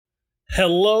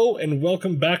Hello and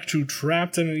welcome back to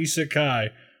Trapped in an Isekai,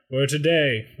 where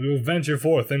today we will venture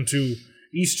forth into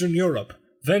Eastern Europe,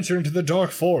 venture into the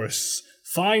dark forests,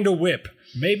 find a whip,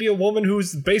 maybe a woman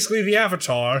who's basically the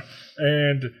Avatar,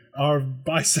 and our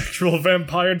bisexual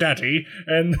vampire daddy,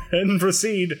 and then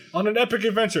proceed on an epic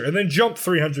adventure, and then jump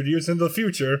 300 years into the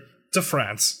future to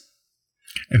France.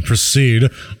 And proceed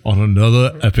on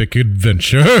another epic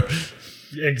adventure.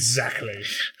 Exactly.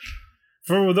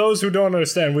 For those who don't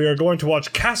understand, we are going to watch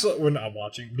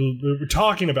we're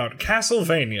talking about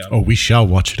Castlevania. Oh, we shall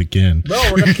watch it again. No,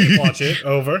 we're going to keep watching it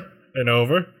over and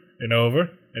over and over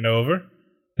and over.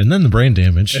 And then the brain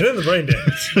damage. And then the brain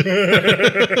damage.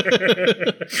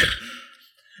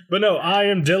 But no, I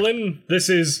am Dylan. This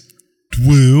is...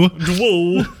 Dwoo.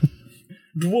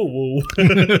 Dwoo.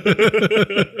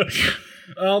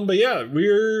 But yeah,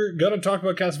 we're gonna talk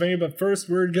about Castlevania, but first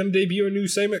we're gonna debut a new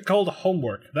segment called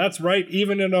Homework. That's right,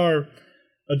 even in our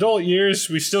adult years,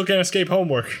 we still can't escape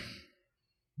homework.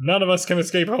 None of us can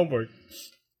escape homework.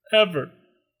 Ever.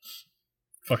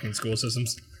 Fucking school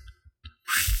systems.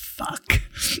 Fuck.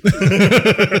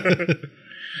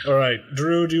 Alright,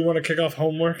 Drew, do you want to kick off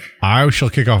homework? I shall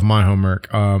kick off my homework.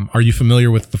 Are you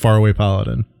familiar with The Faraway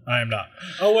Paladin? I am not.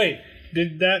 Oh wait,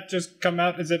 did that just come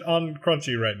out? Is it on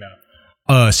Crunchy right now?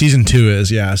 Season 2 is,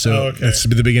 yeah. So it's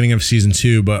the beginning of season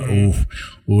 2, but ooh,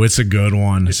 it's a good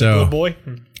one. It's a good boy.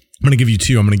 I'm going to give you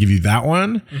two. I'm going to give you that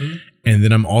one. Mm-hmm. And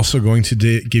then I'm also going to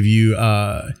give you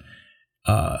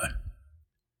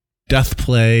Death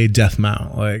Play, Death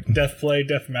Mount. Death Play,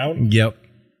 Death Mount?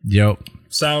 Yep.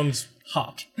 Sounds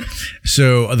hot.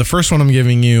 So the first one I'm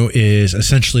giving you is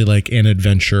essentially like an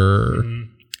adventure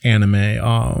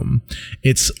anime.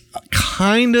 It's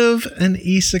kind of an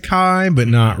isekai, but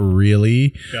not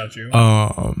really. Got you.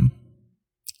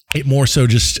 It more so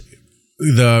just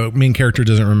the main character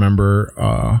doesn't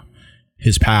remember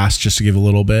his past, just to give a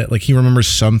little bit. Like, he remembers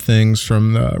some things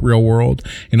from the real world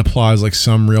and applies like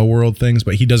some real world things,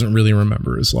 but he doesn't really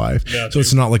remember his life. So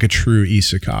it's not like a true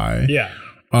isekai. Yeah.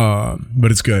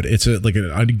 But it's good. It's a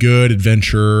good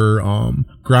adventure,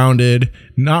 grounded,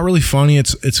 not really funny.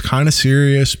 It's kind of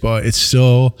serious, but it's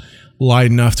still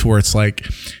light enough to where it's like,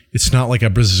 it's not like a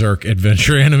berserk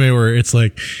adventure anime where it's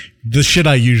like the shit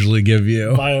I usually give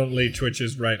you. Violently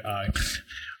twitches right eye.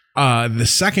 The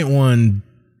second one,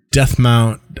 Death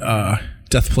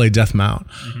Play, Death Mount.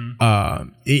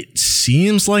 It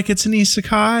seems like it's an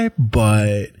isekai,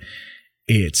 but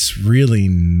it's really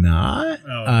not.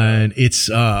 And it's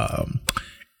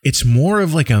more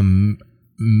of like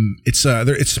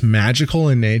it's magical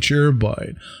in nature, but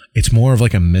it's more of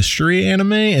like a mystery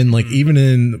anime. And like even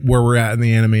in where we're at in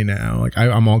the anime now, like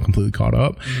I'm all completely caught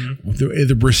up.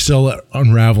 We're still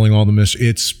unraveling all the mystery.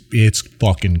 It's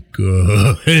fucking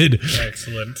good.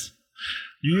 Excellent.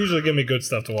 You usually give me good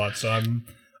stuff to watch, so I'm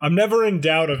never in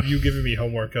doubt of you giving me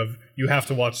homework of you have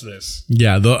to watch this.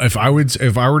 Yeah, if I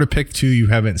were to pick two you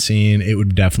haven't seen, it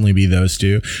would definitely be those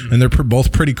two, and they're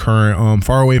both pretty current.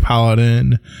 Faraway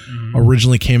Paladin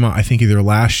originally came out, I think, either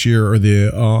last year or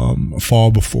the fall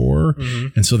before,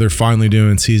 and so they're finally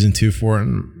doing season 2 for it.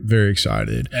 And I'm very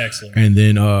excited. Excellent. And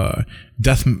then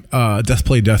Death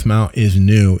Play, Death Mount is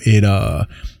new.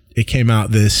 It came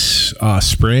out this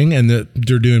spring, and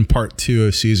they're doing part 2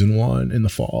 of season 1 in the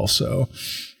fall. So.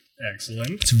 Excellent.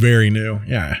 It's very new.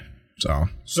 Yeah.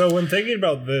 So when thinking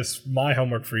about this, my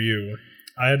homework for you,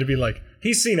 I had to be like,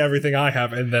 he's seen everything I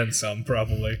have and then some,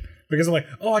 probably. Because I'm like,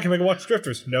 oh, I can make him watch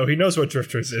Drifters. No, he knows what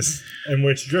Drifters is. And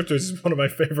which Drifters is one of my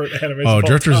favorite animes. Oh,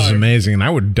 Drifters is amazing. And I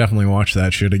would definitely watch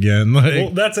that shit again. Well,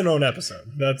 that's an own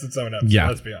episode. That's its own episode,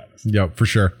 let's be honest. Yep, for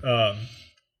sure.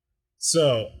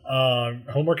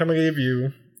 Homework I'm going to give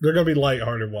you, they're going to be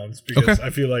lighthearted ones. Because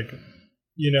I feel like,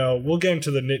 we'll get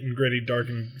into the nit and gritty, dark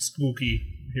and spooky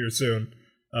here soon.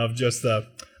 Of just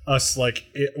us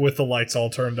with the lights all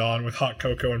turned on with hot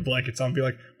cocoa and blankets on, be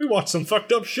like, we watched some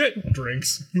fucked up shit.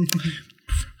 Drinks.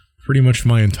 Pretty much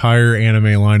my entire anime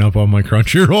lineup on my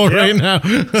Crunchyroll right now.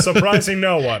 Surprising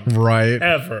no one. Right.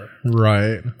 Ever.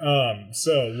 Right.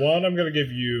 So one I'm gonna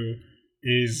give you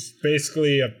is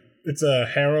basically it's a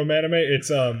harem anime.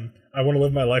 It's I want to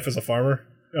live my life as a farmer.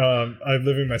 I'm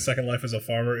living my second life as a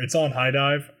farmer. It's on High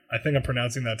Dive. I think I'm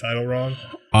pronouncing that title wrong.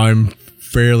 I'm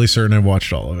fairly certain I've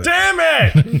watched all of it. Damn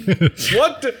it!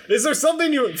 What? Is there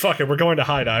something you... Fuck it, we're going to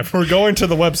High Dive. We're going to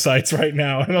the websites right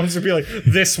now. And I'm just going to be like,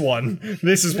 this one.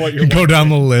 This is what you're Go down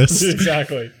the list.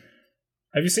 Exactly.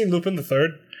 Have you seen Lupin the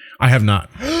Third? I have not.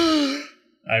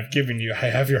 I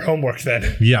have your homework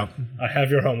then. Yeah. I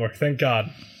have your homework, thank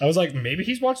God. I was like, maybe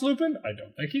he's watched Lupin? I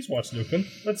don't think he's watched Lupin.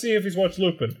 Let's see if he's watched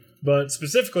Lupin. But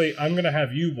specifically, I'm going to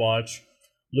have you watch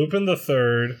Lupin the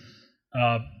Third,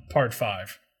 Part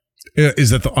 5. Is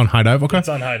that on High Dive? Okay. It's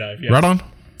on High Dive, yes. Right on.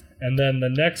 And then the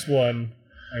next one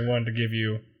I wanted to give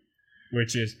you,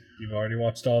 which is, you've already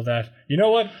watched all that. You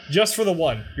know what? Just for the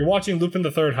one. You're watching Lupin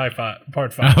the Third Part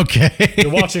 5. Okay.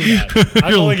 You're watching that.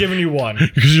 I'm only giving you one.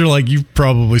 Because you're like, you've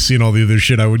probably seen all the other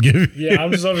shit I would give you. Yeah,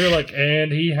 I'm just over here like,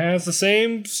 and he has the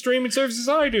same streaming services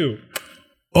I do.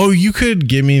 Oh, you could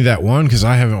give me that one because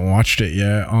I haven't watched it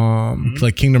yet.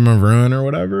 Like Kingdom of Ruin or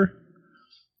whatever.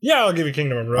 Yeah, I'll give you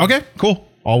Kingdom of Ruin. Okay, cool.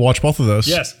 I'll watch both of those.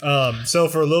 Yes. So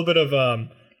for a little bit of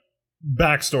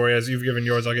backstory, as you've given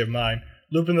yours, I'll give mine.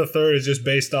 Lupin the Third is just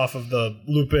based off of the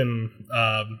Lupin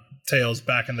tales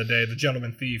back in the day, the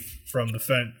Gentleman Thief from the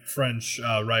French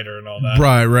writer and all that.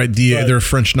 Right. They're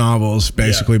French novels,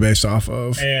 basically based off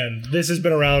of. And this has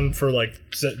been around for like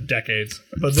decades,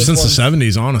 but since the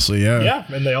 70s, honestly. Yeah,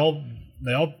 and they all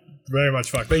very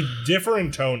much fuck. They differ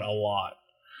in tone a lot.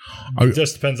 It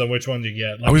just depends on which one you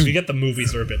get. Like if you get the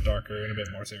movies, are a bit darker and a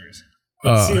bit more serious.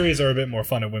 But series are a bit more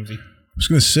fun and whimsy. I was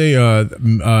going to say,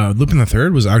 Lupin the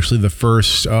Third was actually the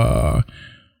first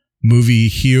movie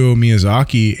Hayao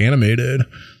Miyazaki animated.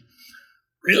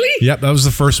 Really? Yep, that was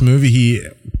the first movie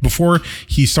before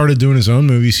he started doing his own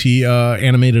movies, he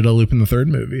animated a Lupin the Third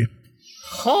movie.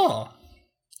 Huh.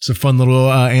 It's a fun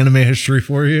little anime history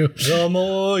for you. The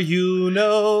more you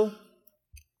know.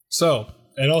 So,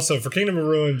 and also for Kingdom of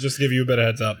Ruin, just to give you a bit of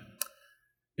heads up,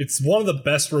 it's one of the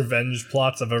best revenge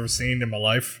plots I've ever seen in my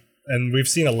life. And we've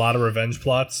seen a lot of revenge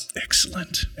plots.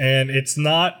 Excellent. And it's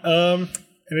not the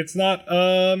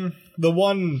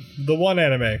one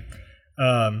anime.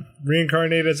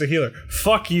 Reincarnated as a healer.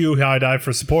 Fuck you, High Dive,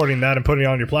 for supporting that and putting it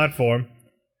on your platform.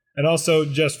 And also,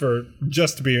 just to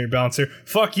be balanced here,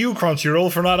 fuck you,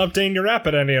 Crunchyroll, for not updating your app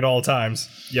at all times.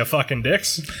 You fucking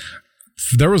dicks.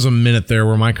 There was a minute there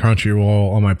where my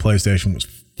Crunchyroll on my PlayStation was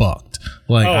fucked.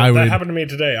 Like that happened to me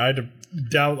today. I had to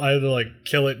like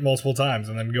kill it multiple times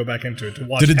and then go back into it to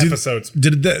watch episodes.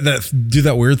 Did it do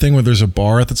that weird thing where there's a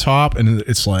bar at the top and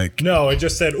it's like... No, it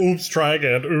just said, oops, try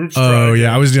again, oops, try again. Oh,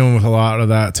 yeah, I was dealing with a lot of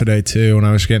that today, too, and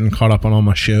I was getting caught up on all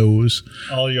my shows.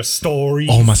 All your stories.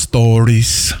 All my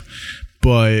stories.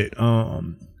 But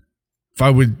if I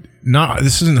would...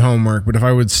 this isn't homework, but if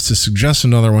I was to suggest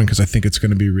another one, because I think it's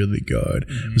going to be really good,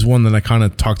 is one that I kind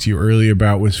of talked to you earlier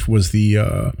about, was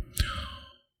the...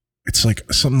 it's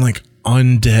like something like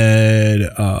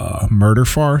Undead Murder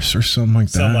Farce or something like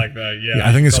that. Something like that, yeah.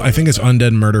 I think it's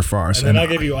Undead Murder Farce. And then I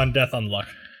gave you Undeath Unluck.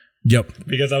 Yep.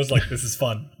 Because I was like, this is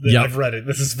fun. Yep. I've read it.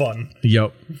 This is fun.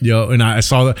 Yep. And I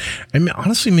saw that. I mean,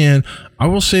 honestly, man, I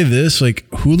will say this: like,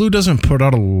 Hulu doesn't put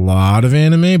out a lot of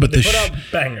anime, but they put out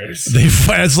bangers.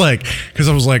 It's like, because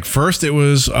I was like, first it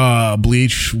was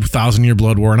Bleach, 1,000-Year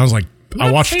Blood War, and I was like,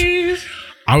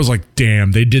 I was like,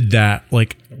 damn, they did that.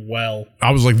 Like, well, I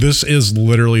was like, this is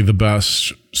literally the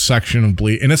best section of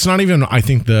Bleach, and it's not even. I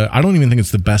don't even think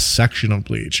it's the best section of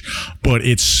Bleach, but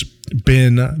it's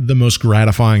been the most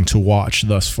gratifying to watch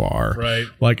thus far. Right.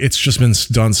 Like, it's just been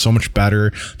done so much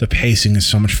better. The pacing is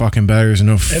so much fucking better. There's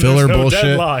no filler bullshit.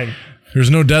 Deadline. There's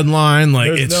no deadline.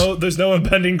 Like, there's no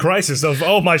impending crisis of,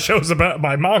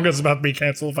 my manga's about to be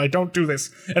canceled if I don't do this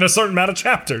in a certain amount of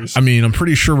chapters. I mean, I'm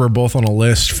pretty sure we're both on a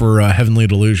list for Heavenly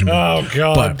Delusion. Oh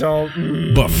God,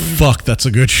 don't. But fuck, that's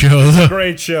a good show. It's a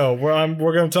great show.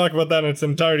 We're going to talk about that in its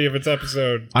entirety of its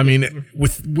episode. I mean,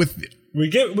 with we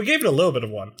gave it a little bit of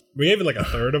one. We gave it like a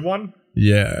third of one.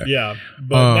 Yeah. Yeah.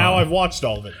 But now I've watched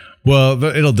all of it. Well,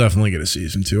 it'll definitely get a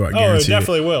season 2, I guarantee. Oh, it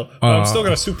definitely will. But I'm still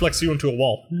going to suplex you into a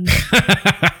wall.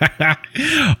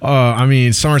 I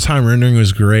mean, Summertime Rendering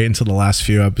was great until the last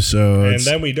few episodes.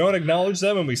 And then we don't acknowledge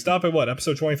them and we stop at what?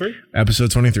 Episode 23?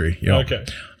 Episode 23, yeah. Okay.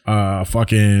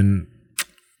 Fucking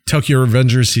Tokyo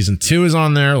Revengers Season 2 is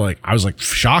on there. Like, I was like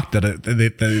shocked that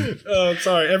it...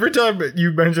 sorry. Every time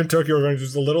you mention Tokyo Revengers,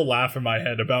 there's a little laugh in my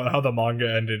head about how the manga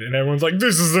ended. And everyone's like,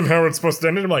 this isn't how it's supposed to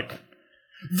end. And I'm like...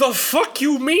 The fuck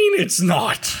you mean it's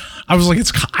not? I was like,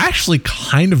 it's actually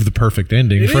kind of the perfect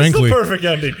ending, frankly. It is the perfect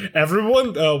ending.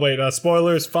 Everyone... Oh, wait.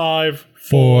 Spoilers. 5,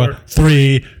 4,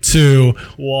 3, 2,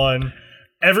 1.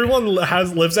 Everyone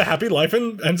lives a happy life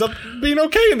and ends up being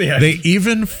okay in the end. They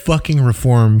even fucking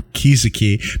reform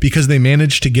Kizuki because they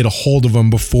managed to get a hold of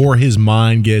him before his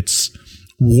mind gets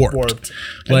warped.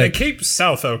 And they keep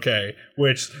South okay,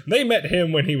 which they met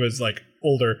him when he was like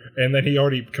older, and then he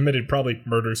already committed probably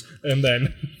murders, and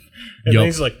then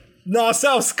he's like, nah,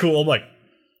 South's cool. I'm like,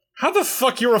 how the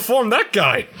fuck you reform that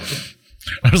guy?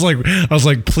 I was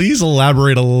like, please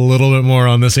elaborate a little bit more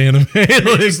on this anime. He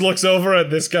just looks over at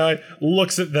this guy,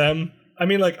 looks at them. I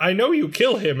mean, like, I know you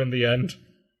kill him in the end,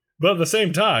 but at the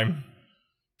same time.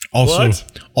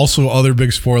 Also, other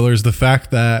big spoilers, the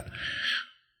fact that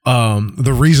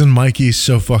The reason Mikey's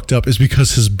so fucked up is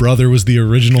because his brother was the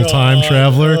original time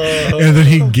traveler, and then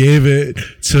he gave it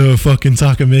to fucking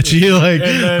Takamichi. Like,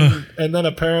 and then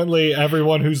apparently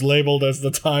everyone who's labeled as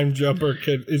the time jumper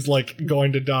is like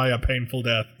going to die a painful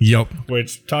death. Yep.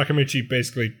 Which Takamichi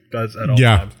basically does at all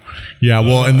times. Yeah.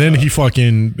 Well, and then he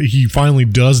finally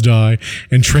does die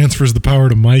and transfers the power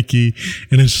to Mikey,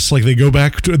 and it's just like they go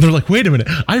back to, and they're like, wait a minute,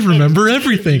 I remember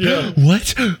everything. Yeah.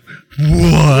 What? We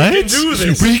can do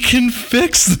this. We can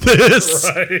fix this.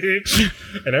 Right.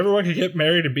 And everyone can get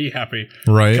married and be happy.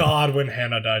 Right. God, when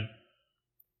Hannah died.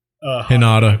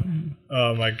 Hinata.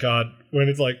 Oh my God. When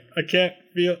it's like, I can't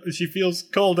feel, she feels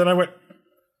cold, and I went,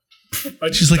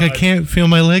 she's like, I can't feel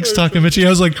my legs, Takamichi. I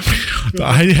was like,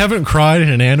 I haven't cried in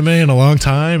an anime in a long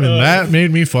time, and that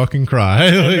made me fucking cry.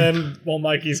 And then while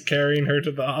Mikey's carrying her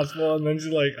to the hospital, and then she's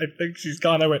like, I think she's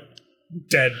gone, I went,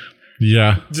 dead.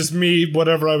 Yeah. Just me,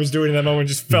 whatever I was doing in that moment,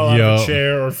 just fell out of the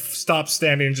chair or stopped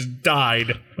standing and just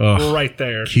died right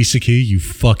there. Kisaki, you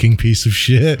fucking piece of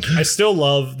shit. I still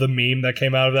love the meme that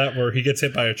came out of that where he gets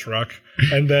hit by a truck,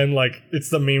 and then like it's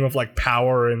the meme of like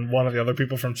Power and one of the other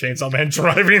people from Chainsaw Man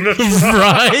driving the truck.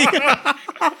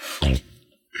 Right.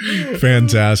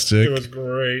 Fantastic. It was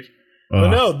great. But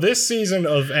no, this season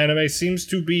of anime seems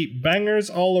to be bangers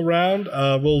all around.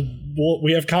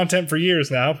 We have content for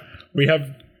years now. We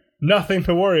have nothing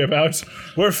to worry about.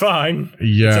 We're fine.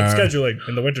 Yeah. Except scheduling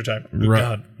in the wintertime. Right.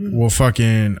 God.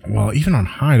 Well, even on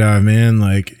High Dive, man,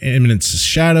 like Eminence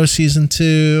Shadow season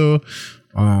 2.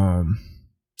 I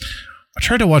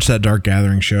tried to watch that Dark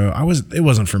Gathering show. It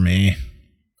wasn't for me.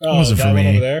 It wasn't for me.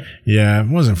 Over there? Yeah, it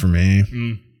wasn't for me.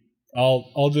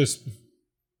 I'll just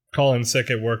call in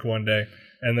sick at work one day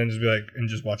and then just be like, and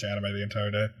just watch anime the entire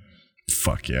day.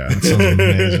 Fuck yeah, that sounds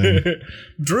amazing.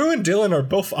 Drew and Dylan are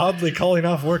both oddly calling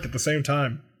off work at the same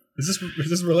time. Is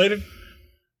this related?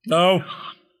 No.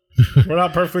 We're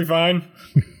not perfectly fine.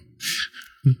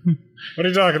 What are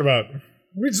you talking about?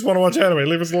 We just want to watch anime.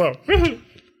 Leave us alone.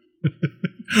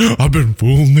 I've been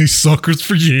fooling these suckers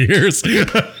for years.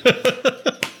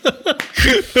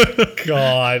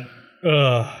 God.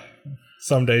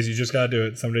 Some days you just gotta do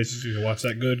it. Some days you just watch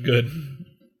that good.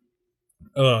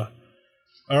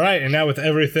 All right, and now with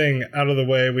everything out of the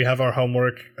way, we have our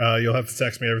homework. You'll have to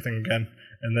text me everything again,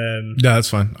 and then yeah, that's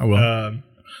fine. I will.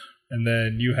 And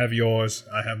then you have yours,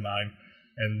 I have mine,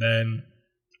 and then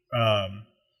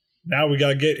now we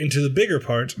gotta get into the bigger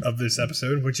part of this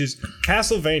episode, which is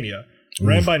Castlevania,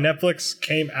 ran by Netflix,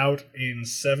 came out in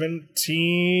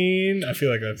 2017. I feel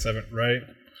like that's 7, right?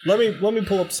 Let me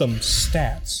pull up some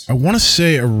stats. I want to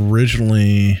say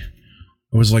originally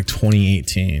it was like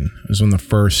 2018. It was when the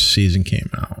first season came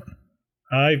out.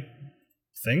 I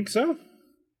think so.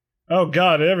 Oh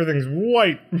God, everything's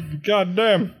white. God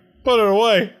damn. Put it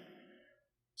away.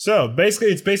 So basically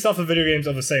it's based off of video games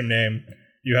of the same name.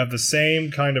 You have the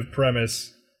same kind of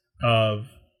premise of,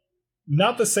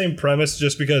 not the same premise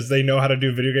just because they know how to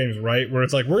do video games right, where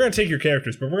it's like, we're going to take your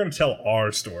characters, but we're going to tell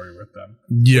our story with them.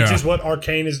 Yeah. Which is what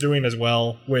Arcane is doing as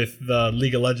well with the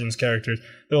League of Legends characters.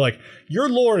 They're like, your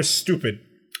lore is stupid.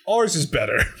 Ours is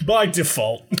better by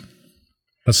default.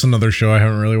 That's another show I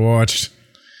haven't really watched.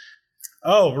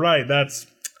 Oh, right. That's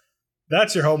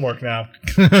your homework now.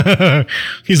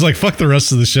 He's like, fuck the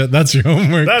rest of the shit. That's your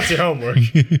homework. That's your homework.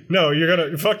 No, you're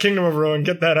going to fuck Kingdom of Ruin.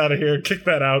 Get that out of here. Kick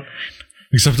that out.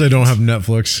 Except I don't have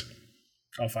Netflix.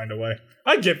 I'll find a way.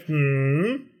 I've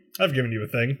given you a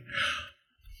thing.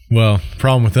 Well,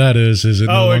 problem with that is it?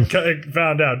 It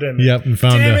found out, didn't it? Yep, and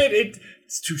found out. Damn it!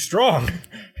 It's too strong.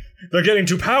 They're getting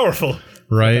too powerful.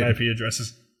 Right. IP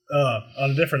addresses. On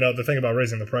a different note, they're thinking about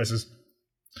raising the prices.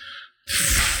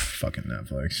 Fucking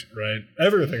Netflix. Right.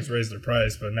 Everything's raised their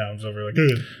price, but now it's over like,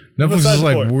 Netflix is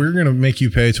like, we're going to make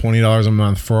you pay $20 a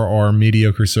month for our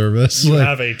mediocre service. You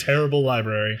have a terrible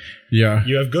library. Yeah.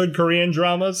 You have good Korean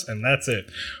dramas, and that's it.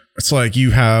 It's like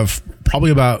you have probably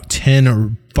about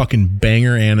 10 fucking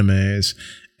banger animes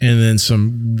and then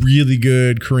some really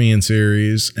good Korean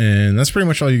series, and that's pretty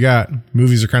much all you got.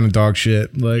 Movies are kind of dog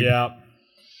shit. Like, yeah.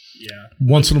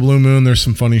 Once in a blue moon, there's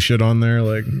some funny shit on there.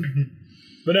 Like,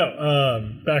 but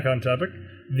no, back on topic.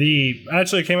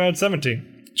 Actually came out in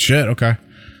 2017. Shit, okay.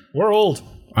 We're old.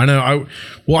 I know.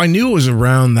 I knew it was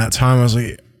around that time. I was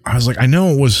like, I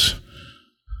know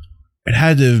it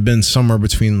had to have been somewhere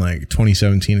between like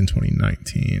 2017 and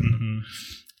 2019. Mm-hmm.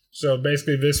 So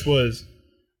basically this was,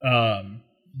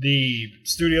 the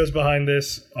studios behind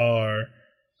this are,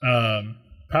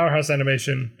 Powerhouse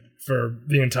Animation for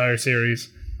the entire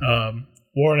series,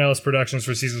 Warren Ellis Productions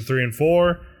for season 3 and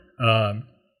 4,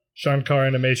 Shankar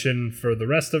Animation for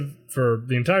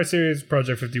the entire series,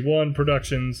 Project 51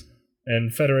 Productions,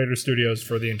 and Federator Studios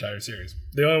for the entire series.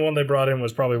 The only one they brought in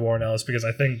was probably Warren Ellis, because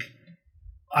I think,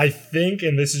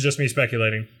 and this is just me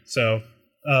speculating, so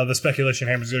the speculation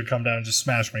hammer's going to come down and just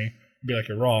smash me and be like,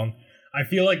 you're wrong. I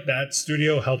feel like that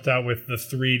studio helped out with the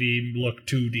 3D look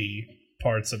 2D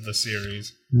parts of the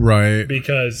series. Right.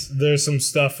 Because there's some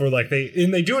stuff where like they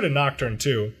do it in Nocturne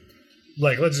too.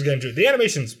 Like, let's just get into it. The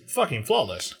animation's fucking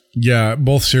flawless. Yeah,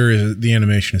 both series, the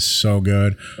animation is so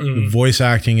good. The voice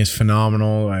acting is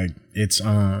phenomenal. Like, it's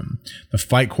the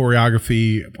fight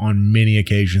choreography on many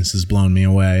occasions has blown me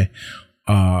away.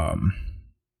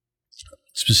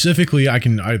 Specifically, I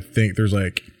think there's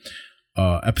like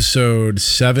episode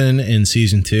 7 in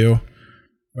season 2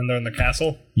 when they're in the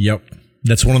castle. Yep.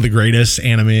 That's one of the greatest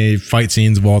anime fight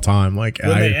scenes of all time. Like,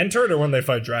 when they enter it or when they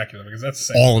fight Dracula, because that's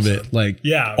the same all episode. of it. Like,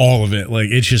 yeah, all of it. Like,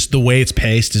 it's just the way it's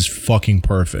paced is fucking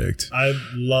perfect. I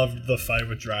loved the fight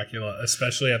with Dracula,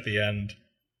 especially at the end,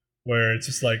 where it's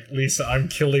just like, Lisa, I'm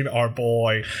killing our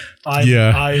boy.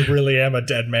 I really am a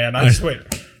dead man. I just wait.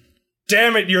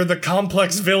 Damn it, you're the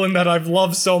complex villain that I've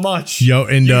loved so much. Yo,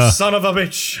 and you son of a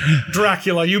bitch.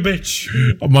 Dracula, you bitch.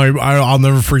 I'll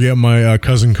never forget my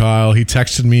cousin Kyle. He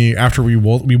texted me after we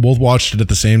both watched it at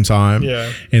the same time. Yeah.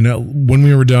 And when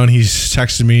we were done, he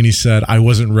texted me and he said, I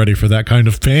wasn't ready for that kind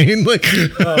of pain. Like,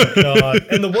 oh, God.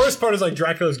 And the worst part is, like,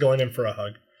 Dracula's going in for a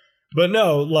hug. But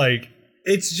no, like,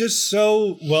 it's just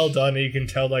so well done. You can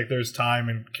tell, like, there's time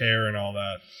and care and all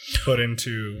that put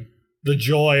into the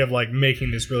joy of like making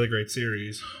this really great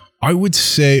series. I would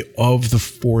say of the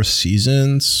 4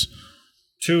 seasons,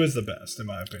 2 is the best in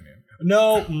my opinion.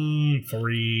 No,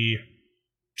 3,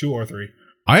 2 or 3.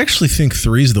 I actually think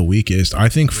 3 is the weakest. I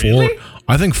think 4. Really?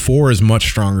 I think 4 is much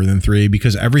stronger than 3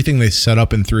 because everything they set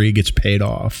up in 3 gets paid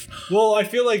off. Well, I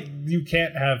feel like you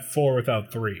can't have 4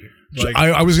 without 3. Like,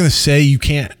 I was gonna say you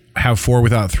can't have 4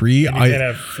 without 3. You can't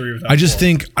have 3 without 4. I just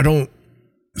think I don't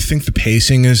think the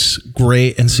pacing is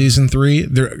great in season 3.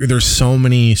 There's so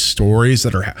many stories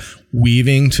that are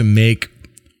weaving to make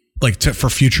for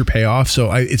future payoff.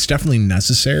 So it's definitely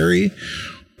necessary,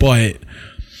 but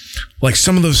like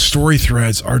some of those story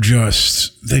threads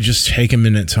they just take a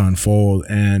minute to unfold.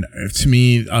 And to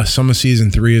me, some of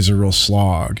season 3 is a real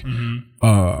slog.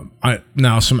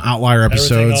 Now some outlier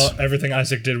episodes. Everything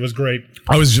Isaac did was great.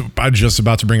 I was just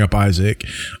about to bring up Isaac.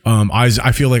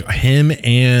 I feel like him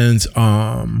and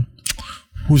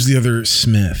who's the other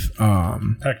Smith?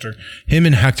 Hector. Him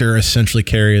and Hector essentially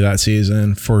carry that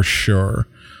season for sure.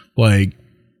 Like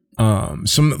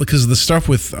because the stuff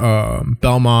with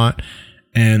Belmont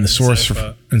and the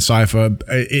sorcerer and Sypha,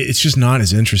 it's just not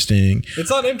as interesting. It's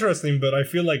not interesting, but I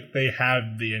feel like they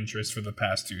have the interest for the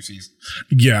past 2 seasons.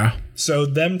 Yeah. So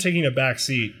them taking a back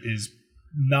seat is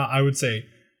not, I would say,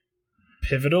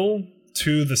 pivotal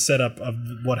to the setup of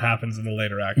what happens in the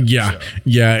later act of the show.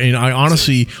 Yeah, and I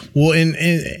honestly,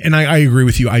 and I agree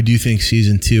with you. I do think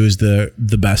season 2 is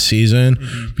the best season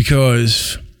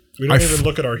because we don't even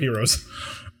look at our heroes.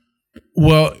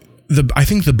 Well, I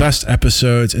think the best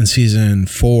episodes in season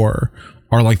 4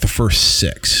 are like the first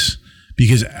 6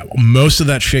 because most of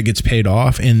that shit gets paid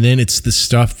off, and then it's the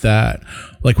stuff that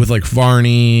like with like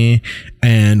Varney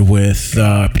and with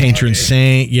Patron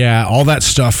Saint, all that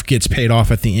stuff gets paid off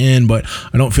at the end, but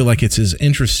I don't feel like it's as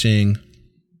interesting.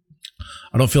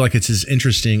 I don't feel like it's as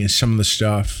interesting as some of the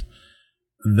stuff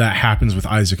that happens with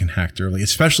Isaac and Hector, like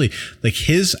especially like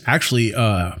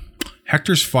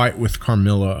Hector's fight with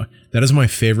Carmilla. That is my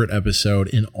favorite episode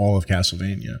in all of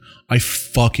Castlevania. I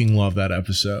fucking love that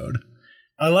episode.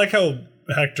 I like how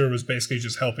Hector was basically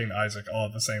just helping Isaac all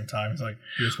at the same time. He's like,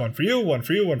 here's one for you, one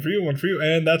for you, one for you, one for you,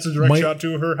 and that's a direct shot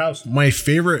to her house. My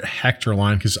favorite Hector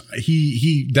line, because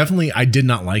he definitely, I did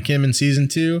not like him in season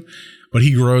 2, but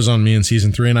he grows on me in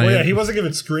season 3. And he wasn't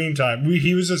given screen time.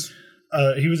 He was just,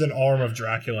 he was an arm of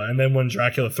Dracula, and then when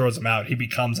Dracula throws him out, he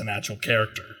becomes an actual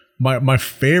character. My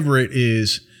favorite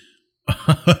is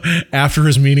after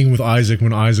his meeting with Isaac,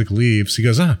 when Isaac leaves, he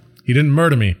goes, he didn't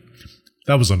murder me.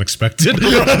 That was unexpected.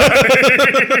 That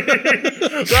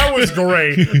was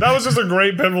great. That was just a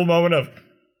great pivotal moment of,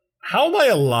 how am I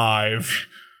alive?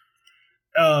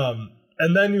 And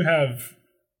then you have,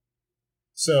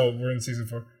 so we're in season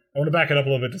 4. I want to back it up a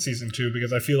little bit to season 2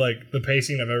 because I feel like the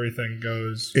pacing of everything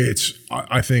goes.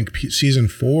 I think season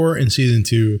 4 and season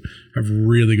 2 have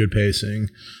really good pacing.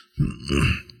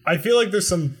 I feel like there's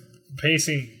some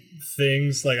pacing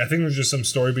things, like I think there's just some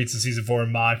story beats in season 4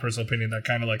 in my personal opinion that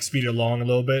kind of like speed it along a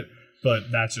little bit,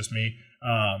 but that's just me.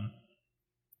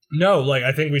 No, like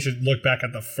I think we should look back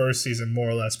at the first season more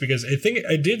or less because I think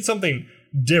it did something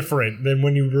different than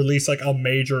when you release like a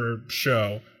major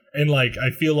show, and like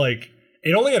I feel like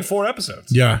it only had 4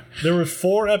 episodes. Yeah. There were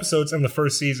 4 episodes in the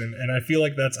first season, and I feel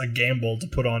like that's a gamble to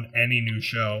put on any new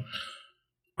show.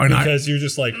 Because you're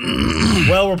just like,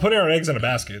 well, we're putting our eggs in a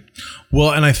basket.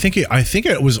 Well, and I think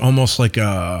it was almost like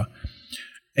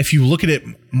if you look at it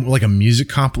like a music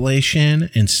compilation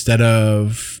instead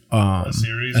of a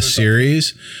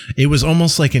series, it was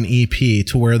almost like an EP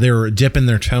to where they were dipping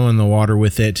their toe in the water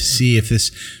with it to see if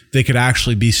they could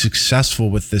actually be successful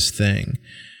with this thing.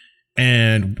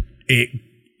 And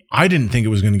I didn't think it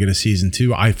was going to get a season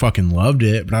 2. I fucking loved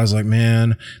it, but I was like,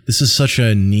 man, this is such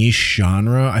a niche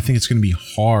genre. I think it's going to be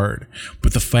hard.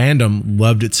 But the fandom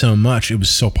loved it so much. It was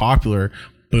so popular.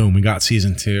 Boom, we got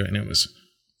season 2, and it was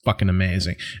fucking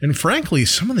amazing. And frankly,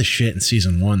 some of the shit in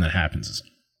season 1 that happens is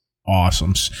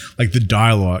awesome. Like the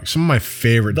dialogue, some of my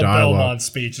favorite dialogue. The Belmont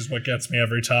speech is what gets me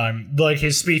every time. Like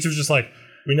his speech was just like,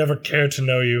 we never cared to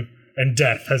know you, and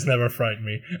death has never frightened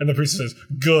me. And the priest says,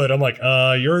 good. I'm like,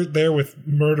 you're there with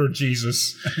murder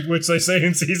Jesus, which they say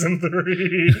in season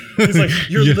 3. He's like,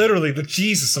 you're literally the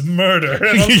Jesus of murder.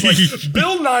 And I was like,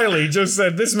 Bill Nighy just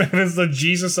said, this man is the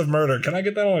Jesus of murder. Can I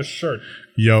get that on a shirt?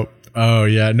 Yep. Oh,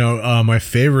 yeah. No, my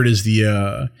favorite is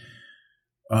the,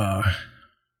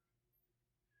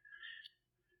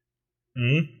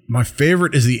 my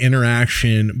favorite is the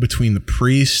interaction between the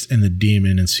priest and the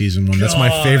demon in season 1. That's my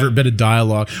favorite bit of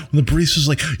dialogue. When the priest is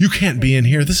like, you can't be in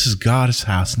here. This is God's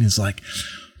house. And he's like,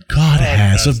 God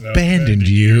has abandoned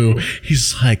you.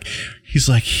 He's like,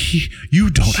 you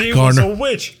don't She was a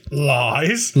witch.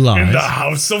 Lies. In the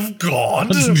house of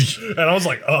God. And I was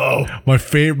like, oh. My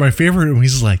favorite when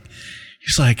he's like,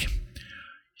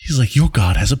 your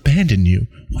God has abandoned you.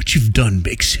 What you've done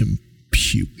makes him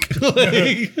puke. But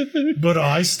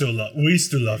we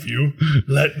still love you.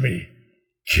 Let me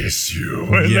kiss you.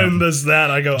 And then there's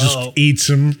that. I go, just eats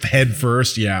him head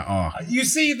first. Yeah. You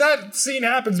see, that scene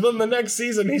happens, but in the next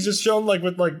season, he's just shown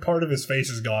with part of his face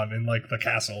is gone in the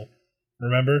castle.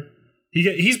 Remember?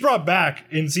 He's brought back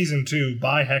in season 2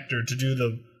 by Hector to do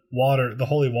the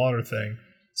holy water thing.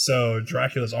 So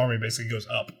Dracula's army basically goes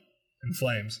up in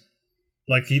flames.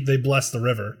 They bless the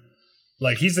river.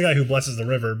 He's the guy who blesses the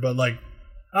river, but I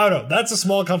don't know. That's a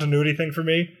small continuity thing for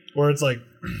me, where it's I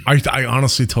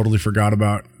honestly totally forgot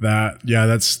about that. Yeah,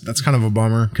 that's kind of a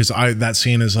bummer because that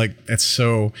scene is it's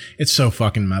so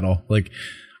fucking metal.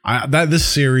 This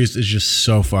series is just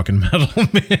so fucking metal,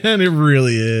 man. It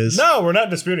really is. No, we're not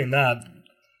disputing that.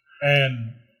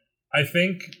 And I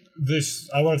think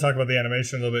I want to talk about the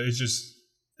animation a little bit. It's just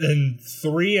in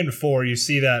 3 and 4, you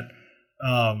see that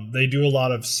they do a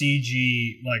lot of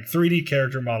CG, 3D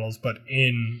character models, but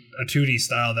in a 2D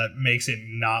style that makes it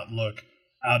not look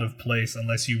out of place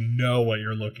unless you know what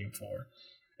you're looking for.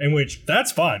 In which,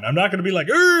 that's fine. I'm not going to be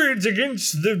it's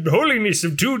against the holiness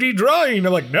of 2D drawing.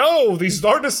 I'm like, no, these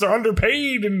artists are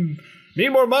underpaid and need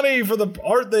more money for the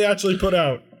art they actually put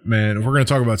out. Man, if we're going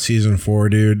to talk about season 4,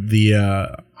 dude,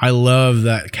 I love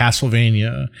that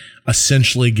Castlevania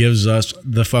essentially gives us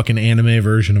the fucking anime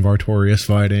version of Artorias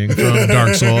fighting from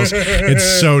Dark Souls. It's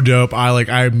so dope.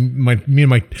 Me and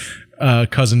my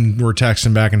cousin were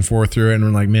texting back and forth through it, and we're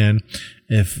like, man,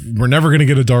 if we're never going to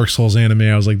get a Dark Souls anime,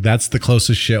 I was like, that's the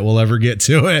closest shit we'll ever get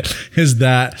to it,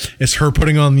 it's her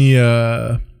putting on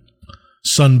the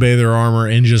sunbather armor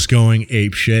and just going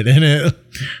ape shit in it.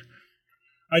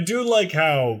 I do like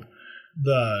how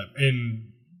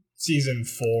in season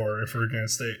 4,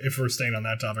 if we're staying on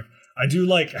that topic, I do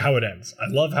like how it ends. I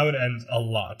love how it ends a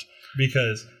lot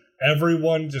because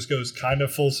everyone just goes kind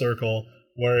of full circle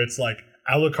where it's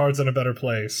Alucard's in a better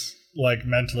place,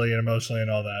 mentally and emotionally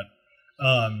and all that.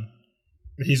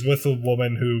 He's with a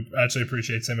woman who actually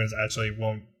appreciates him and actually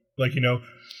won't,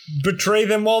 betray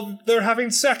them while they're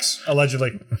having sex,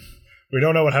 allegedly. We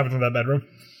don't know what happened in that bedroom.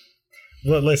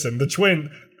 Well, listen, the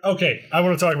twin... Okay, I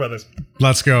want to talk about this.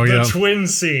 Let's go, The twin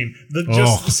scene.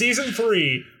 Season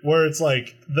 3, where it's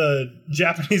the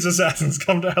Japanese assassins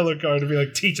come to Alucard to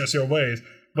be teach us your ways,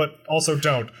 but also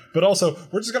don't. But also,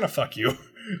 we're just gonna fuck you.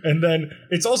 And then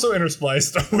it's also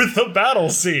interspliced with the battle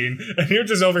scene, and you're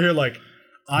just over here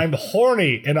I'm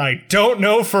horny, and I don't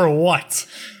know for what.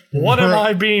 What am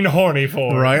I being horny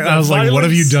for? Right? I was like, what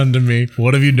have you done to me?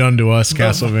 What have you done to us,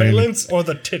 Castlevania? The violence or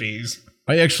the titties?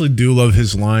 I actually do love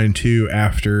his line too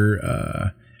after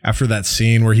that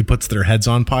scene where he puts their heads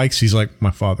on pikes. He's like,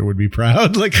 my father would be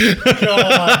proud. God,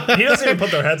 he doesn't even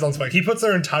put their heads on spikes. He puts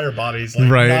their entire bodies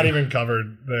not even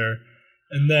covered there.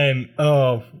 And then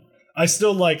I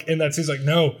still in that scene, he's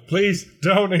no, please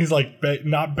don't. And he's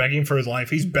not begging for his life.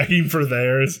 He's begging for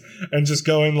theirs and just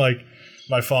going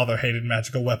my father hated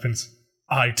magical weapons.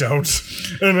 I don't.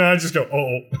 And then I just go,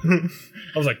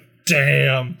 I was like,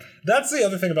 damn. That's the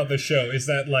other thing about this show is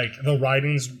that, like, the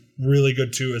writing's really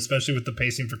good too, especially with the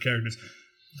pacing for characters.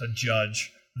 The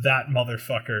judge, that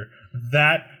motherfucker,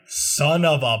 that son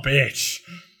of a bitch.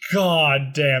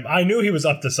 God damn. I knew he was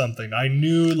up to something. I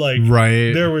knew, like,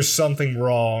 there was something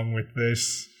wrong with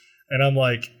this. And I'm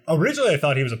like, originally I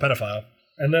thought he was a pedophile.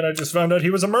 And then I just found out he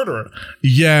was a murderer.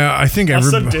 Yeah, I think a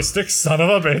sadistic son of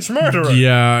a bitch murderer.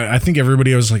 Yeah, I think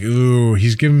everybody was like, ooh,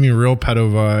 he's giving me real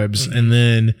pedo vibes. Mm-hmm. And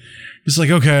then it's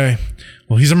like, okay,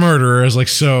 well, he's a murderer. I was like,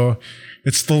 so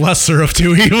it's the lesser of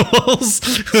two evils.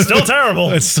 Still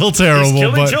terrible. It's still terrible. He's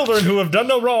killing children who have done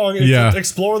no wrong and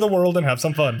explore the world and have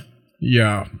some fun.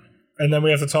 Yeah. And then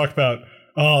we have to talk about,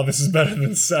 oh, this is better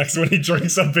than sex when he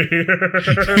drinks a beer.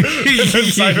 And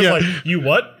Simon's like, you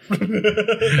what?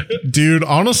 Dude,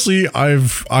 honestly,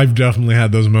 I've definitely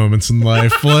had those moments in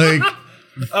life. Like,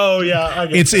 oh yeah, I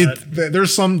get that.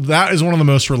 There's that is one of the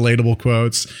most relatable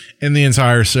quotes in the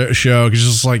entire show. It's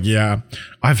just like, yeah,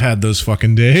 I've had those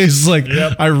fucking days. Like,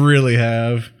 I really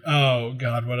have. Oh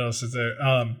God, what else is there?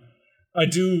 I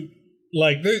do.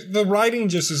 Like, the writing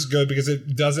just is good because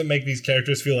it doesn't make these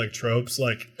characters feel like tropes.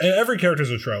 Like, every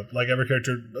character's a trope. Like, every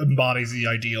character embodies the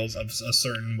ideals of a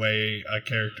certain way a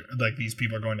character, like, these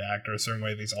people are going to act or a certain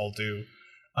way these all do.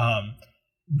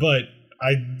 But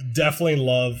I definitely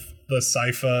love the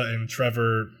Sypha and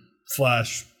Trevor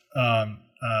Flash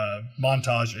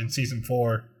montage in season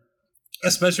 4.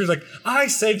 Especially like, I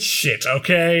said shit,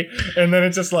 okay? And then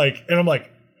it's just like, and I'm like,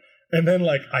 and then,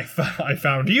 like, I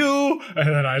found you, and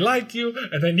then I like you,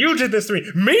 and then you did this to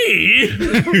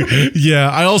me. Yeah,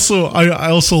 I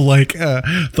also like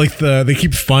they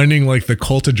keep finding, like, the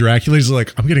cult of Dracula. He's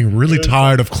like, I'm getting really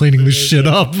tired of cleaning this shit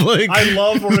up. Like, I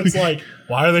love when it's like,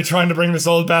 why are they trying to bring this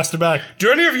old bastard back? Do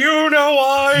any of you know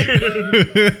why?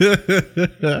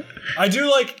 I do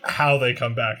like how they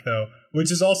come back, though, which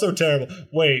is also terrible.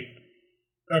 Wait,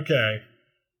 okay.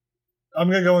 I'm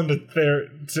going to go into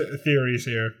theories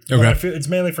here. Okay. I feel it's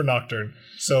mainly for Nocturne.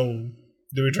 So,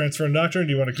 do we transfer to Nocturne?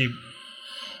 Do you want to keep...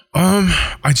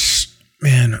 I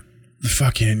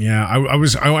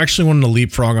actually wanted to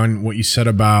leapfrog on what you said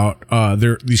about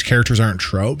these characters aren't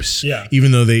tropes. Yeah.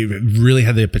 Even though they really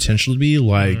had the potential to be,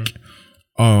 like...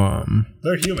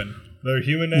 They're human. They're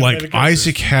human. Like,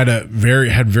 Isaac had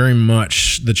very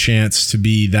much the chance to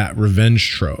be that revenge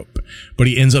trope, but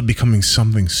he ends up becoming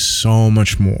something so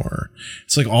much more.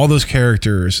 It's like all those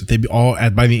characters,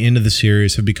 by the end of the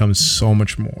series have become so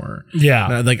much more.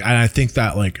 Yeah. And I think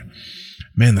that, like,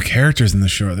 man, the characters in the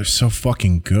show, they're so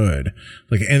fucking good.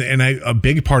 Like, and a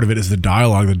big part of it is the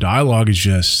dialogue. The dialogue is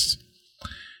just,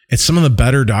 it's some of the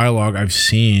better dialogue I've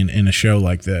seen in a show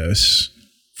like this,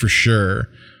 for sure.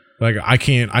 Like,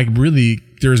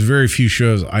 there's very few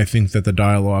shows I think that the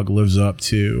dialogue lives up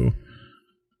to,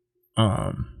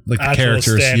 like, the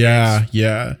characters. Standards.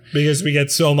 Yeah. Because we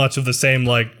get so much of the same,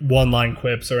 like, one-line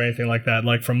quips or anything like that,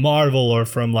 like from Marvel or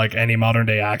from, like, any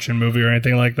modern-day action movie or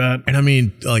anything like that. And I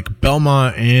mean, like,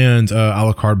 Belmont and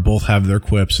Alucard both have their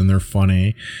quips and they're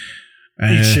funny.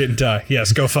 Eat shit and die.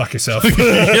 Yes, go fuck yourself.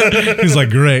 He's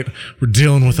like, great. We're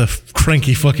dealing with a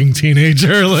cranky fucking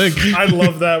teenager. Like, I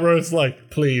love that where it's like,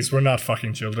 please, we're not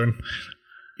fucking children.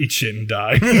 Eat shit and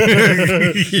die.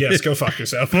 Yes, go fuck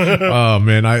yourself. Oh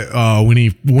man, when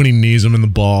he knees him in the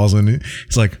balls and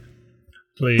he's like,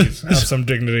 please have some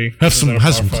dignity. Have some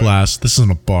class. This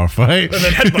isn't a bar fight. And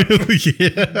then headbutt.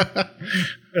 Yeah.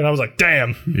 And I was like,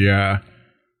 damn. Yeah.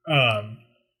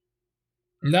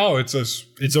 No, it's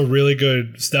a really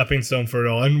good stepping stone for it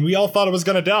all. And we all thought it was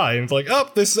going to die. And it's like, oh,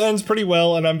 this ends pretty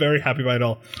well, and I'm very happy by it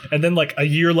all. And then, like, a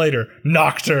year later,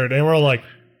 Nocturne. And we're like,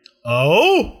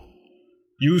 oh?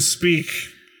 You speak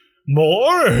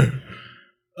more?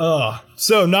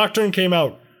 So Nocturne came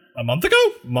out a month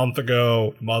ago? Month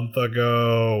ago.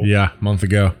 Yeah, month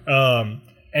ago.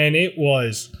 And it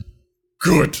was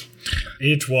good.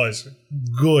 It was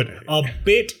good. A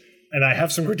bit, and I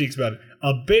have some critiques about it,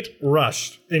 a bit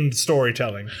rushed in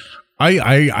storytelling.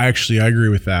 I actually agree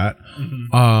with that.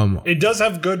 Mm-hmm. It does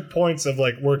have good points of,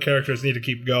 like, where characters need to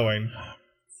keep going.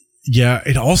 Yeah,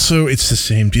 it's the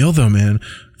same deal though, man.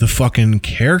 The fucking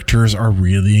characters are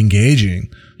really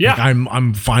engaging. Yeah. Like,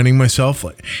 I'm finding myself,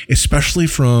 like, especially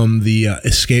from the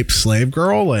escaped slave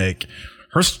girl, like,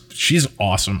 she's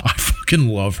awesome. I fucking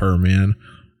love her, man.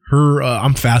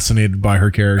 I'm fascinated by her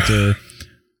character.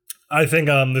 I think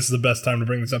this is the best time to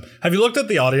bring this up. Have you looked at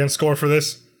the audience score for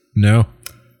this? No.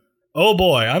 Oh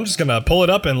boy, I'm just gonna pull it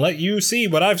up and let you see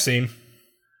what I've seen.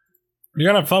 You're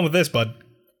gonna have fun with this, bud.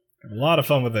 A lot of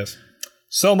fun with this.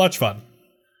 So much fun.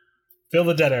 Fill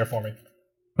the dead air for me.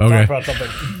 Okay. Talk about something.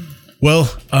 Well,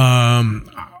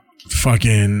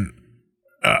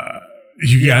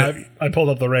 I pulled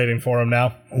up the rating for him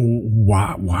now.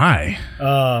 Why?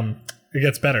 It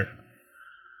gets better.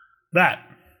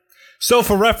 So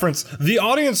for reference, the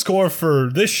audience score for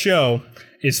this show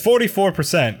is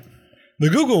 44%. The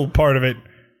Google part of it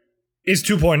is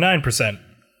 2.9%.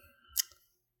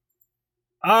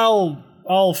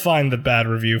 I'll find the bad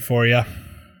review for you.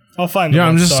 I'll find the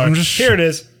I'm just Here it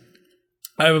is.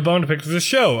 I have a bone to pick with this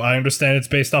show. I understand it's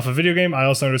based off a video game. I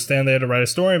also understand they had to write a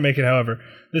story and make it however.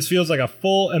 This feels like a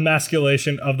full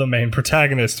emasculation of the main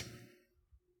protagonist.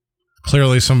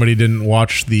 Clearly somebody didn't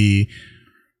watch the...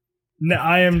 Now,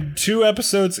 I am 2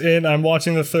 episodes in. I'm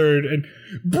watching the 3rd, and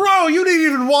bro, you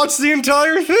didn't even watch the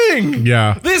entire thing.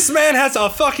 Yeah, this man has a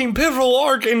fucking pivotal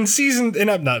arc in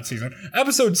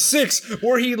episode 6,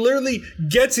 where he literally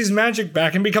gets his magic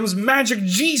back and becomes Magic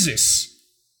Jesus.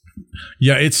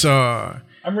 Yeah, it's I'm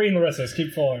reading the rest of this.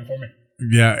 Keep following for me.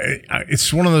 Yeah,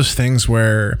 it's one of those things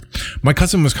where my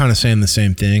cousin was kind of saying the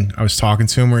same thing. I was talking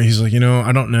to him where he's like,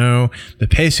 I don't know. The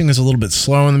pacing is a little bit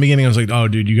slow in the beginning. I was like, oh,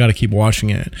 dude, you got to keep watching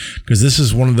it. Because this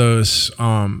is one of those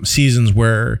seasons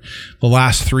where the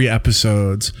last 3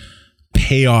 episodes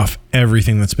pay off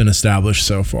everything that's been established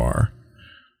so far.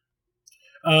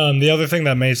 The other thing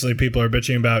that mainly people are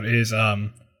bitching about is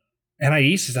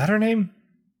Anais, is that her name?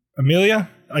 Amelia?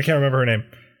 I can't remember her name.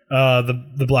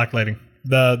 The black lady.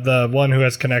 The one who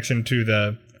has connection to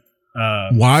the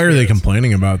why are they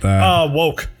complaining about that?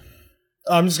 Woke.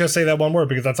 I'm just gonna say that one word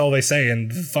because that's all they say,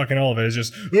 and fucking all of it is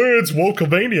just it's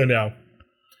Wokeovania now.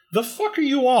 The fuck are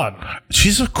you on?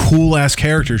 She's a cool ass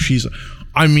character. Keep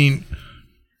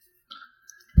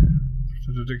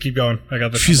going. I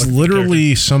got this. She's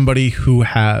literally somebody who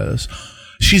has...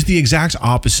 She's the exact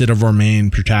opposite of our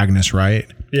main protagonist, right?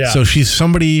 Yeah. So she's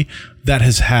somebody that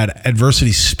has had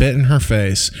adversity spit in her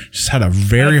face. She's had a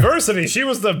very... Adversity? She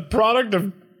was the product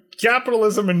of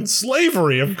capitalism and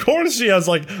slavery. Of course she has,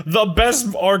 the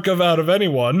best arc out of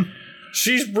anyone.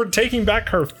 She's taking back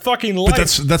her fucking life.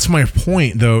 But that's my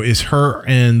point, though, is her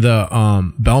and the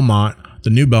Belmont,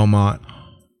 the new Belmont...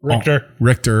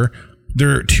 Richter.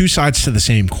 They're 2 sides to the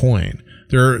same coin.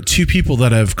 There are 2 people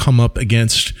that have come up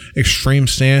against extreme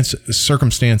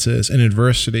circumstances and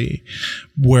adversity,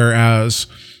 whereas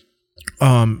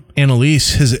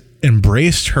Annalise has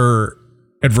embraced her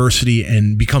adversity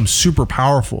and become super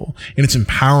powerful, and it's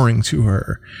empowering to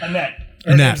her. Annette.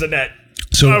 Her name's Annette.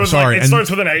 So sorry, it starts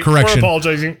with an A. Correction. We're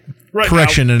apologizing.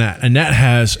 Correction, Annette. Annette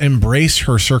has embraced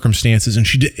her circumstances, and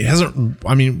she did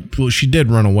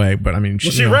run away, but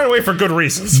she ran away for good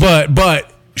reasons.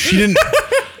 But she didn't.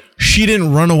 She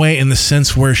didn't run away in the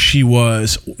sense where she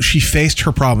faced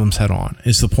her problems head on,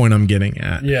 is the point I'm getting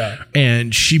at. Yeah.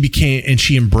 And she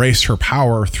embraced her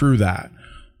power through that.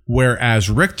 Whereas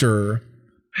Richter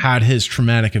had his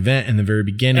traumatic event in the very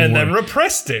beginning. And then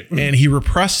repressed it. And he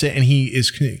repressed it, and he is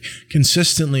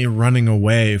consistently running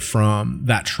away from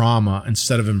that trauma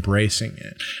instead of embracing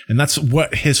it. And that's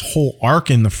what his whole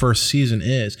arc in the first season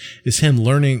is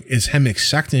him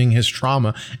accepting his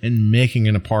trauma and making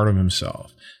it a part of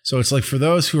himself. So it's for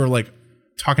those who are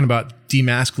talking about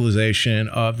demasculization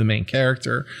of the main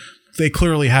character, they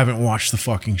clearly haven't watched the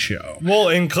fucking show. Well,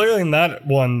 and clearly in that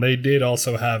one, they did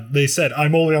also they said,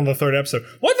 I'm only on the 3rd episode.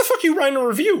 Why the fuck are you writing a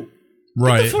review?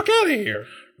 Right. Get the fuck out of here.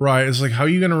 Right. It's how are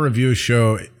you going to review a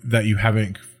show that you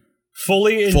haven't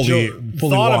fully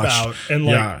thought watched. About? And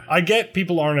I get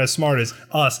people aren't as smart as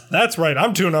us. That's right.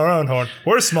 I'm tooting our own horn.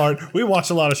 We're smart. We watch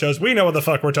a lot of shows. We know what the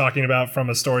fuck we're talking about from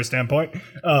a story standpoint.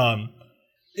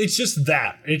 It's just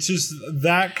that. It's just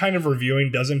that kind of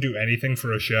reviewing doesn't do anything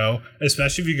for a show,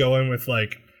 especially if you go in with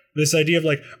this idea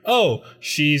of oh,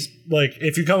 she's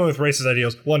if you come in with racist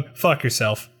ideals, 1, fuck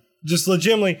yourself. Just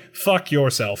legitimately fuck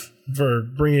yourself for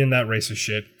bringing in that racist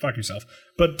shit. Fuck yourself.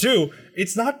 But 2,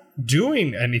 it's not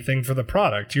doing anything for the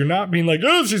product. You're not being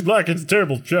oh, she's black, it's a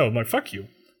terrible show. I'm fuck you.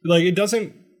 It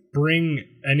doesn't bring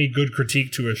any good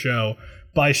critique to a show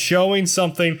by showing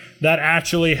something that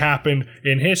actually happened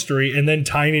in history and then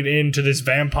tying it into this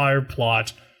vampire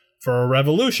plot for a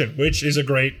revolution, which is a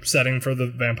great setting for the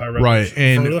vampire revolution, right?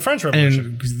 And for the French Revolution.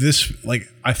 And this,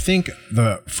 I think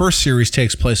the first series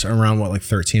takes place around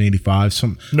 1385.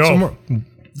 Somewhere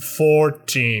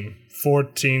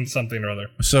 14 something or other.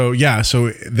 So yeah,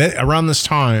 around this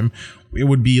time, it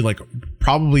would be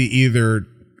probably either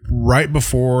right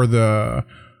before the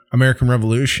American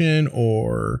Revolution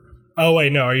or... Oh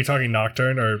wait, no. Are you talking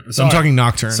Nocturne or? Sorry. I'm talking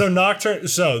Nocturne. So Nocturne.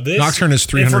 So this Nocturne is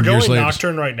 300 years later.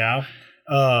 Nocturne right now,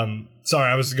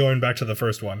 Sorry, I was going back to the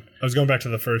first one. I was going back to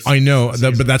the first. I know,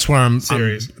 but that's where I'm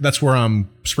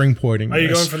spring pointing. Are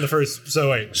you going from the first? So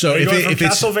wait. So are you if going from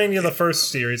it's Castlevania the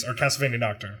first series or Castlevania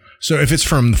Nocturne? So if it's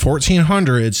from the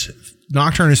 1400s,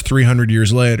 Nocturne is 300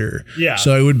 years later. Yeah.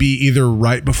 So it would be either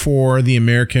right before the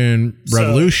American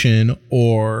Revolution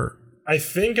or. I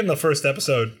think in the first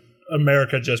episode,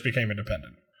 America just became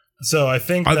independent. So I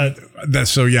think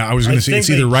that's so yeah. I was going to say it's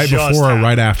either right before or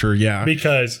right after. Yeah.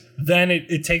 Because then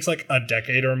it takes like a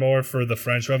decade or more for the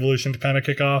French Revolution to kind of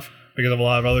kick off because of a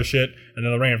lot of other shit, and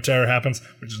then the Reign of Terror happens,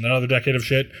 which is another decade of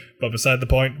shit. But beside the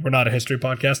point, we're not a history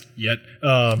podcast yet.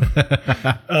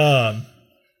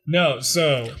 No.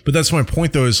 So. But that's my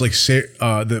point, though. Is like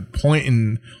the point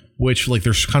in which like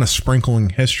they're kind of sprinkling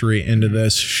history into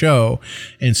this show,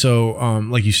 and so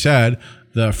like you said.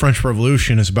 The French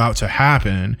Revolution is about to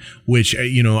happen, which,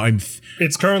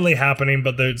 it's currently happening,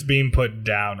 but it's being put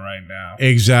down right now.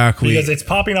 Exactly. Because it's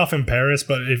popping off in Paris,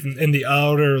 but in the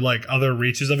outer, like, other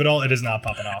reaches of it all, it is not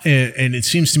popping off. And it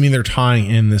seems to me they're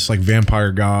tying in this, like,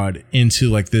 vampire god into,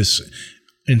 like, this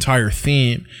entire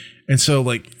theme. And so,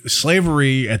 like,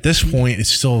 slavery at this point is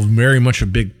still very much a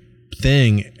big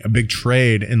thing, a big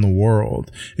trade in the world,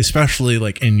 especially,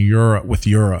 like, in Europe, with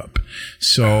Europe.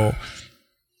 So...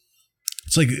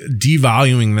 It's like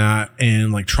devaluing that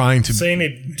and like trying to saying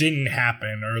it didn't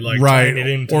happen or like tying it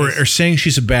into or saying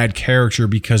she's a bad character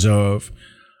because of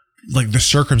like the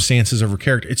circumstances of her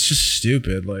character. It's just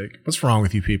stupid. Like, what's wrong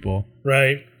with you people?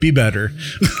 Right. Be better.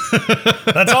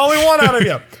 That's all we want out of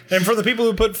you. And for the people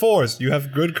who put 4s, you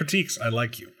have good critiques. I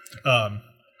like you. I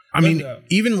mean,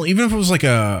 even if it was like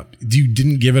you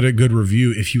didn't give it a good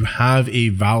review, if you have a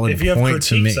valid if you point have critiques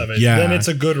to make, of it, then it's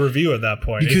a good review at that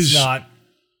point. Because it's not.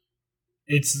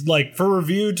 It's like for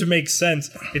review to make sense.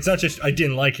 It's not just I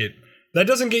didn't like it. That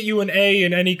doesn't get you an A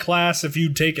in any class if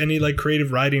you take any like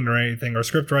creative writing or anything or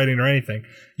script writing or anything.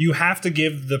 You have to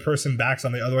give the person back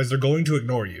something, otherwise they're going to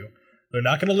ignore you. They're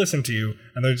not going to listen to you,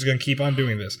 and they're just going to keep on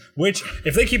doing this. Which,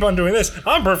 if they keep on doing this,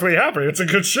 I'm perfectly happy. It's a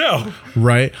good show.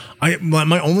 Right.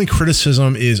 My only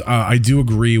criticism is I do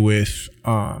agree with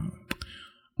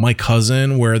my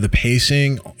cousin, where the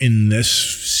pacing in this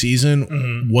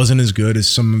season wasn't as good as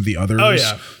some of the others. Oh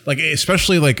yeah, like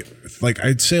especially like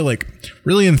I'd say like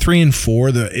really in 3 and 4,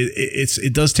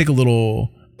 it does take a little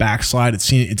backslide.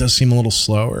 It does seem a little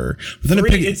slower. But then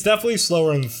it's definitely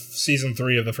slower in season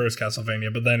 3 of the first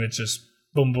Castlevania, but then it's just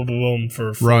boom, boom, boom, boom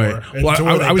for 4. Right.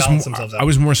 Well, I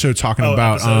was more so talking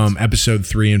about episode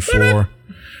 3 and 4.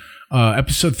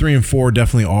 Episode 3 and 4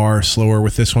 definitely are slower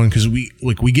with this one because we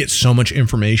get so much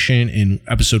information in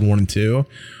episode 1 and 2,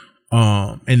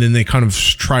 and then they kind of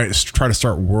try to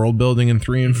start world building in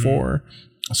 3 and 4.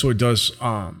 So it does.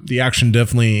 The action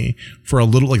definitely for a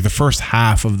little like the first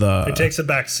half of it takes a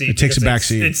back seat.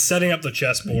 It's setting up the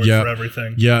chessboard for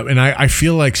everything. Yeah, and I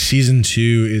feel like season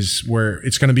 2 is where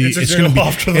it's going to be. It's going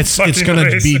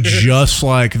to be just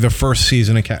like the first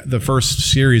season of the first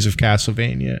series of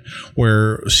Castlevania,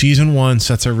 where season 1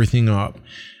 sets everything up.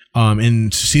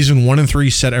 And season 1 and 3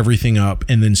 set everything up,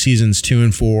 and then seasons 2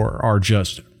 and 4 are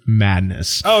just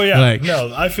madness. Oh yeah,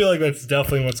 no, I feel like that's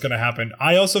definitely what's going to happen.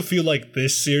 I also feel like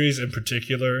this series in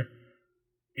particular,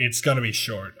 it's going to be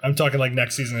short. I'm talking like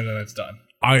next season and then it's done.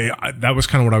 I that was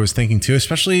kind of what I was thinking too,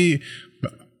 especially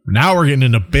now we're getting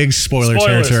into big spoiler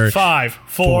territory. 5,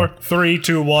 4, 3,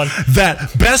 2, 1.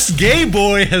 That best gay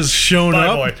boy has shown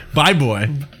up. Bye boy.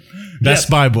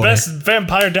 Best bye boy. Best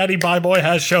vampire daddy bye boy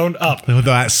has shown up.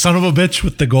 That son of a bitch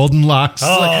with the golden locks.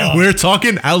 Like, we're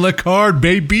talking a la carte,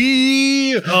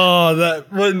 baby. Oh,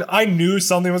 that when I knew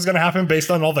something was going to happen based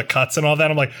on all the cuts and all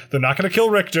that, I'm like, they're not going to kill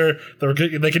Richter.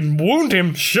 They can wound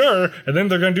him, sure, and then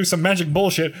they're going to do some magic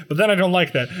bullshit. But then I don't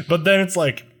like that. But then it's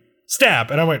like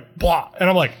stab, and I went blah, and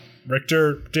I'm like,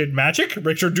 Richter did magic?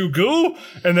 Richter do goo?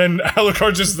 And then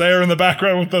Alucard's just there in the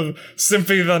background with the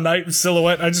Symphony of the Night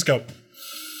silhouette. And I just go.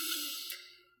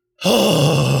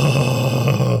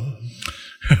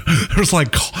 There's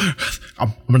like,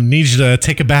 I'm gonna need you to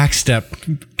take a back step,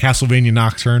 Castlevania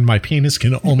Nocturne. My penis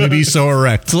can only be so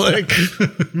erect. Like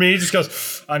me, just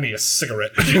goes, I need a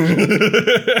cigarette.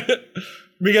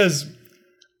 Because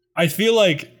I feel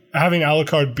like having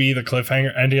Alucard be the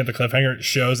cliffhanger, ending at the cliffhanger,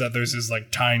 shows that there's this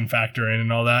like time factor in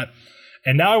and all that.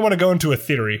 And now I want to go into a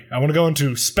theory. I want to go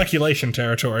into speculation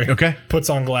territory. Okay. Puts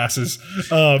on glasses.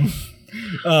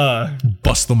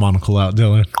 Bust the monocle out,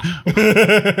 Dylan.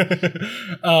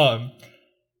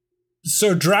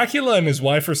 So Dracula and his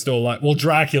wife are still alive. Well,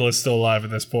 Dracula's still alive at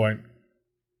this point.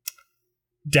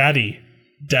 Daddy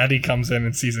comes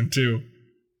in season 2.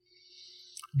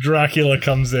 Dracula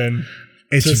comes in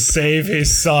to save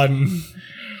his son.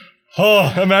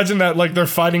 Oh, imagine that, like, they're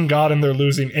fighting God and they're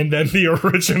losing, and then the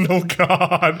original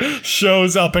God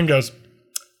shows up and goes,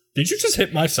 "Did you just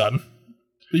hit my son?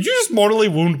 Did you just mortally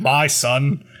wound my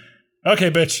son? Okay,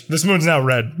 bitch, this moon's now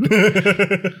red."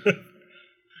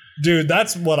 Dude,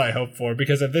 that's what I hope for,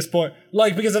 because at this point,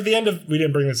 like, because at the end of, we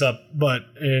didn't bring this up, but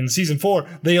in season 4,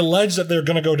 they allege that they're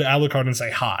gonna go to Alucard and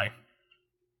say hi.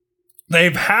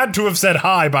 They've had to have said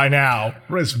hi by now.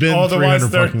 It's been otherwise, 300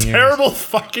 they're fucking years. terrible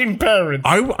fucking parents.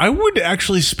 I would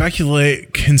actually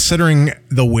speculate, considering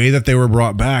the way that they were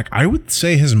brought back, I would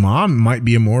say his mom might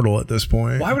be immortal at this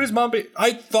point. Why would his mom be?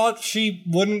 I thought she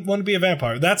wouldn't want to be a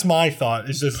vampire. That's my thought.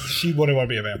 It's just she wouldn't want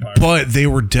to be a vampire. But they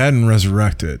were dead and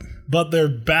resurrected. But they're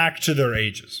back to their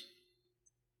ages.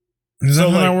 Is that So,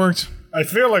 how like, that worked? I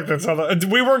feel like that's how that...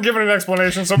 We weren't given an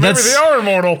explanation, so maybe they are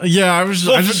immortal. Yeah, I Well,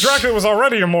 just Dracula was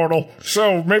already immortal,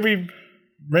 so maybe,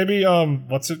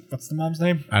 what's the mom's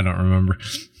name? I don't remember.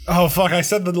 Oh, fuck, I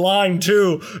said the line,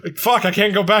 too. Fuck, I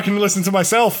can't go back and listen to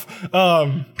myself.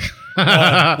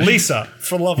 Lisa,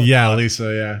 for love of God.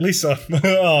 Lisa, yeah. Lisa.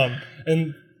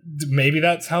 And maybe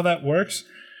that's how that works.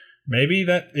 Maybe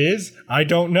that is. I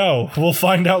don't know. We'll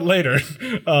find out later.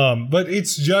 But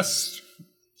it's just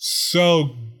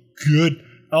so good.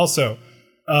 Also,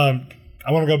 I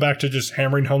want to go back to just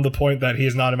hammering home the point that he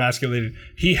is not emasculated.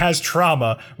 He has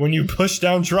trauma. When you push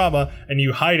down trauma and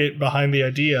you hide it behind the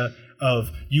idea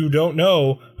of you don't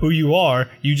know who you are,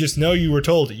 you just know you were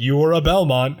told you were a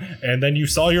Belmont and then you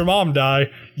saw your mom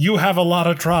die, you have a lot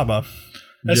of trauma.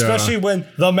 Especially when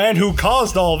the man who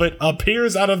caused all of it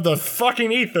appears out of the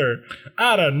fucking ether,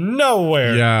 out of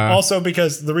nowhere. Yeah. Also,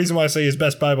 because the reason why I say he's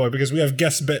best bi boy, because we have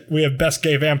best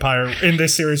gay vampire in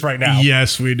this series right now.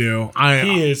 Yes, we do.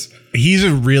 He's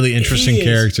a really interesting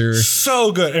character.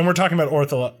 So good, and we're talking about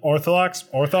orthodox,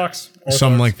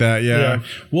 something like that. Yeah. Yeah.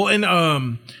 Well,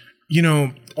 and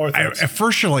at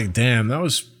first you're like, damn, that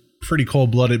was pretty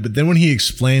cold-blooded, but then when he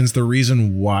explains the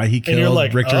reason why he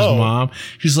killed Richter's mom,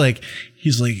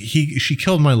 she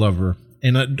killed my lover.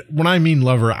 And when I mean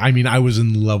lover, I mean I was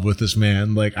in love with this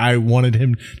man. Like, I wanted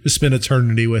him to spend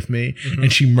eternity with me,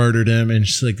 and she murdered him, and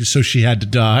she's like, so she had to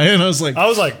die. And I was like,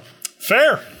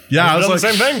 fair. Yeah, I was like,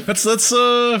 the same thing. That's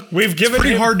We've given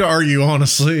pretty hard to argue,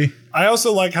 honestly. I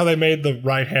also like how they made the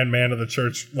right-hand man of the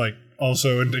church, like,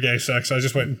 also into gay sex. I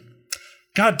just went,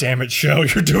 God damn it, show,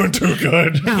 you're doing too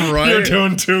good. Right? You're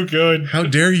doing too good. How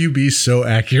dare you be so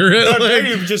accurate? How dare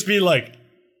you just be like,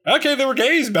 okay, they were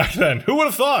gays back then. Who would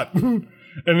have thought? And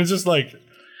it's just like,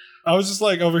 I was just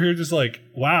like over here just like,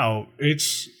 wow,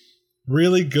 it's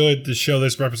really good to show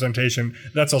this representation.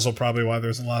 That's also probably why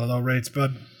there's a lot of low rates,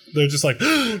 but they're just like,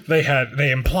 they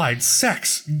implied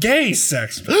sex, gay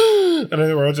sex. And then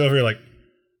they were over here like,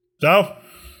 no,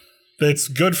 it's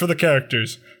good for the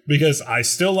characters. Because I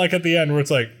still like at the end where it's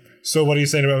like, so what are you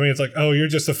saying about me? It's like, oh, you're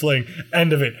just a fling.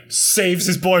 End of it. Saves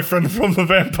his boyfriend from the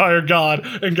vampire god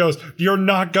and goes, you're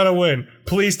not gonna win.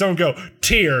 Please don't go.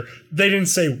 Tear. They didn't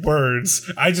say words.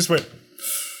 I just went,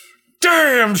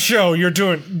 damn show, you're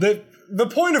doing... The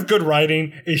point of good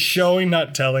writing is showing,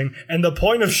 not telling. And the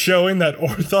point of showing that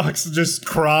Orthox just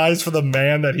cries for the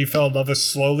man that he fell in love with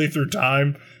slowly through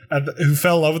time, who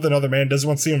fell in love with another man, doesn't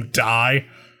want to see him die.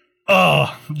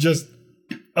 I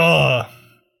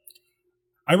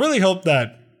really hope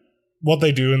that what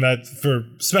they do, and that for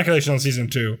speculation on season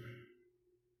 2,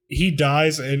 he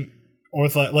dies and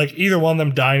Orthodox, like either one of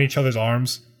them die in each other's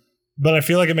arms. But I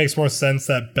feel like it makes more sense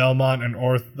that Belmont and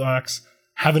Orthodox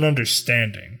have an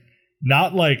understanding,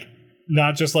 not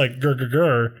just like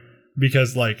grr,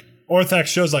 because like Orthodox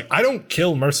shows like, I don't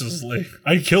kill mercilessly,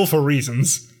 I kill for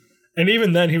reasons. And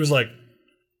even then he was like,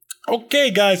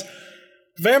 okay guys,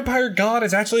 vampire god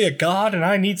is actually a god and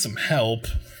I need some help.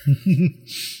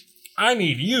 I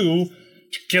need you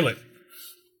to kill it.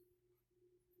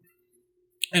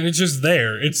 And it's just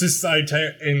there. It's just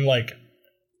in like,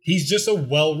 he's just a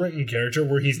well-written character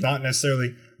where he's not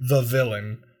necessarily the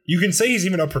villain. You can say he's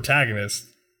even a protagonist.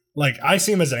 Like, I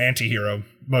see him as an anti-hero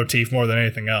motif more than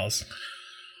anything else.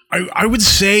 I would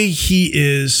say he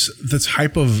is the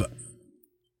type of...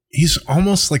 He's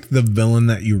almost like the villain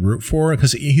that you root for,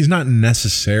 because he's not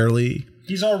necessarily...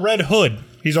 He's our Red Hood.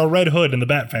 He's our Red Hood in the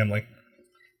Bat family.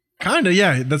 Kinda,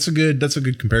 yeah. That's a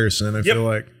good comparison, I feel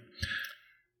like.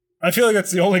 I feel like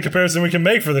that's the only comparison we can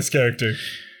make for this character.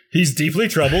 He's deeply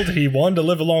troubled. He wanted to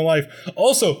live a long life.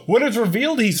 Also, when it's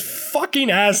revealed he's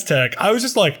fucking Aztec, I was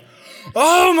just like,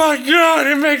 oh my god,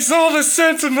 it makes all the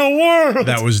sense in the world.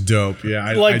 That was dope, yeah.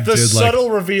 I the subtle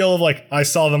reveal of like, I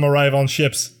saw them arrive on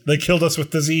ships. They killed us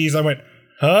with disease. I went,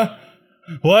 huh?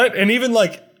 What? And even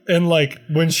like,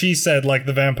 when she said like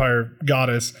the vampire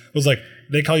goddess was like,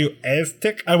 they call you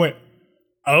Aztec? I went,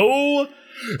 oh,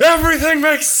 everything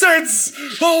makes sense.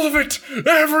 All of it,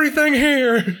 everything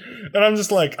here. And I'm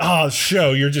just like,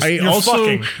 show, you're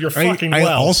fucking well.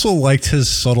 I also liked his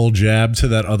subtle jab to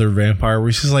that other vampire where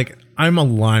he's like, I'm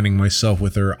aligning myself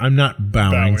with her. I'm not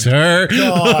bowing to her.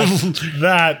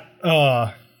 God,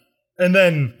 and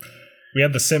then we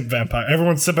have the simp vampire.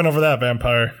 Everyone's sipping over that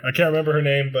vampire. I can't remember her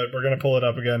name, but we're going to pull it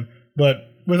up again. But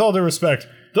with all due respect,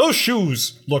 those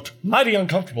shoes looked mighty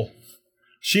uncomfortable.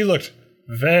 She looked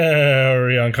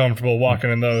very uncomfortable walking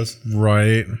in those.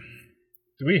 Right.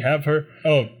 Do we have her?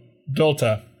 Oh,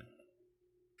 Drolta.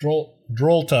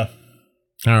 Drolta.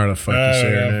 How the fuck you say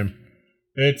her name?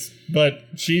 But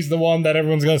she's the one that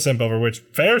everyone's gonna simp over, which,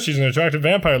 fair, she's an attractive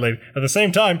vampire lady. At the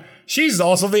same time, she's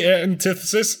also the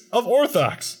antithesis of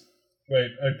Orthox. Wait,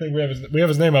 I think we have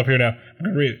his name up here now. I'm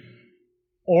gonna read it.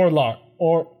 Orlok.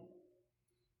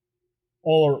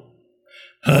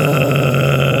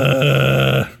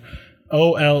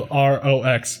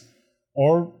 Olrox.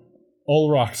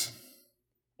 Olrox.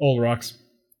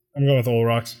 I'm going with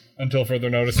Olrox until further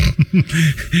notice.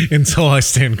 Until I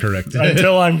stand corrected.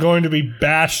 Until I'm going to be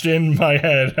bashed in my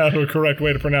head how to a correct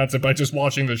way to pronounce it by just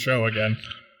watching the show again.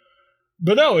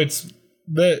 But no, it's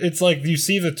like you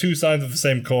see the two sides of the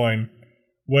same coin,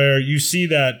 where you see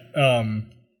that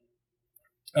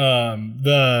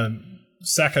the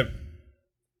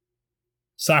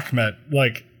Sakhmet,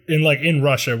 in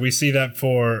Russia, we see that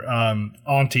for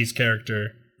Auntie's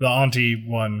character, the Auntie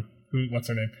one. What's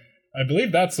her name? I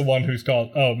believe that's the one who's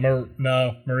called.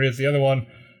 Maria's the other one.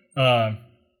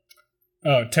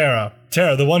 Tara,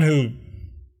 the one who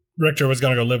Richter was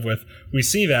gonna go live with. We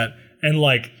see that, and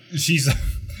she's.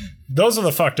 Those are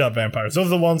the fucked up vampires. Those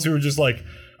are the ones who are just like,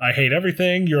 I hate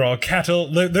everything. You're all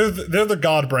cattle. They're the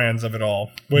god brands of it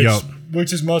all,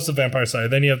 which is most of Vampire Society.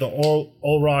 Then you have the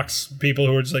Olrox people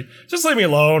who are just like, just leave me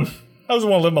alone. I just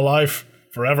want to live my life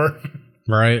forever.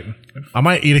 Right. I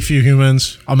might eat a few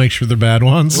humans. I'll make sure they're bad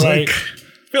ones. Right. I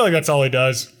feel like that's all he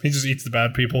does. He just eats the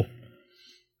bad people.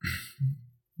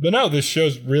 But no, this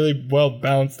show's really well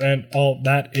balanced and all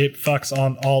that. It fucks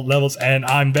on all levels, and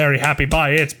I'm very happy by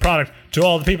its product. To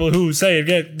all the people who say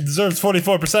it deserves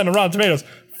 44% of Rotten Tomatoes,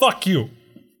 fuck you.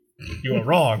 You are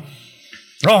wrong.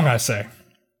 Wrong, I say.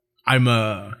 I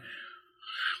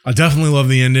definitely love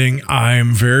the ending.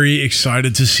 I'm very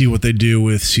excited to see what they do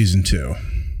with season 2.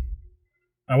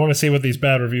 I want to see what these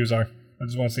bad reviews are. I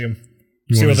just want to see them.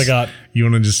 See what they got. You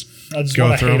want to just I just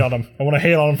want to hate on them. I want to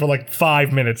hate on them for like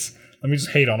 5 minutes. Let me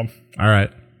just hate on them. All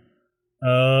right.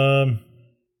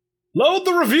 Load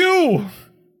the review.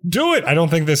 Do it. I don't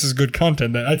think this is good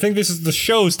content. I think this is the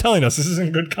show's telling us this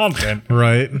isn't good content.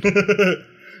 Right.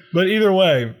 But either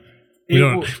way,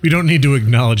 we don't need to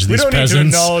acknowledge these peasants. We don't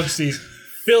need to acknowledge these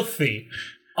filthy,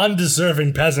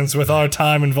 undeserving peasants with our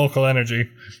time and vocal energy.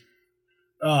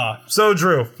 So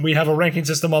Drew, we have a ranking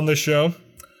system on this show.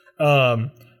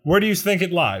 Where do you think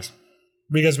it lies?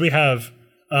 Because we have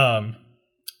are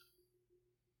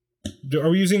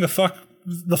we using the fuck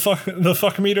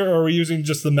meter, or are we using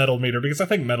just the metal meter? Because I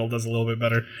think metal does a little bit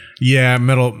better. Yeah,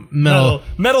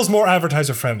 metal's more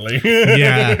advertiser friendly.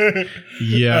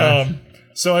 Yeah.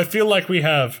 So I feel like we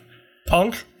have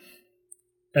punk,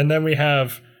 and then we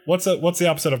have what's the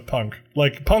opposite of punk?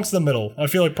 Like punk's the middle. I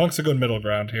feel like punk's a good middle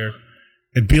ground here.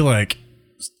 It'd be like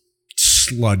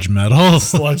sludge metal.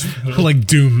 Like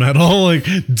doom metal. Like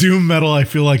doom metal I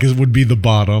feel like would be the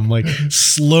bottom. Like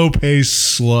slow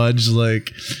paced sludge,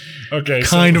 like okay,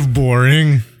 kind of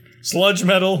boring. Sludge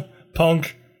metal,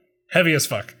 punk, heavy as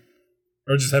fuck.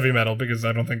 Or just heavy metal, because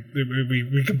I don't think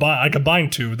I combine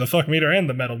two, the fuck meter and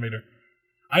the metal meter.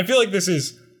 I feel like this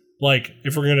is like,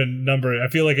 if we're gonna number it, I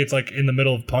feel like it's like in the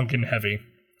middle of punk and heavy.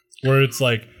 Where it's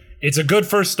like, it's a good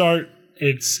first start,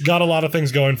 it's got a lot of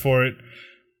things going for it.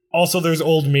 Also, there's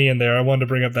old me in there. I wanted to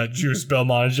bring up that Juice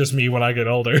Belmont. It's just me when I get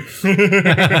older.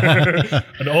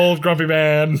 An old grumpy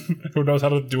man who knows how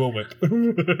to do a whip.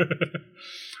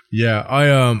 Yeah,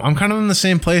 I'm kind of in the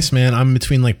same place, man. I'm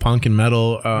between like punk and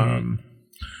metal.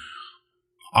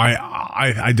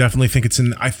 I definitely think it's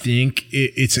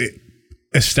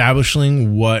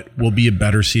establishing what will be a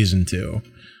better season 2.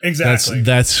 Exactly.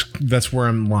 That's where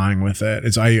I'm lying with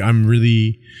it. I'm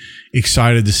really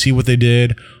excited to see what they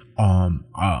did.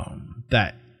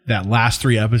 That last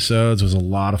 3 episodes was a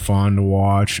lot of fun to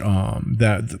watch.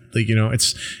 The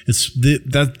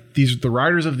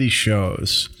writers of these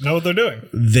shows know what they're doing.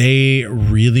 They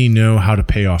really know how to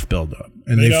pay off buildup,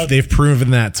 and they've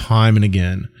proven that time and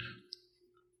again.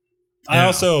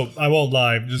 I won't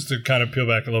lie, just to kind of peel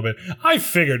back a little bit. I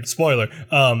figured, spoiler,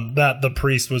 that the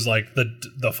priest was like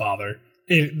the father.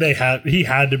 he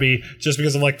had to be, just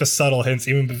because of like the subtle hints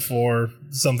even before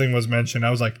something was mentioned. I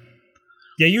was like,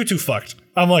 yeah, you two fucked.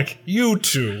 I'm like, you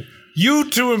two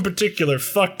in particular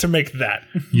fucked to make that.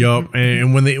 Yup.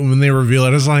 And when they reveal it,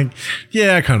 I was like,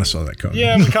 yeah, I kind of saw that coming.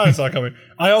 Yeah, I kind of saw it coming.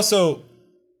 I also,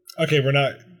 I'm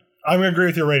gonna agree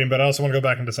with your rating, but I also want to go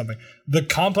back into something. The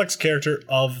complex character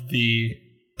of the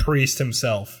priest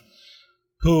himself,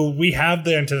 who we have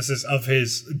the antithesis of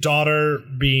his daughter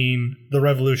being the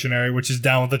revolutionary, which is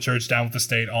down with the church, down with the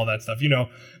state, all that stuff. You know,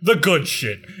 the good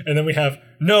shit. And then we have,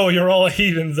 no, you're all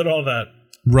heathens and all that.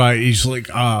 Right. He's like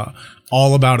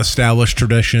all about established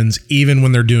traditions, even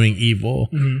when they're doing evil.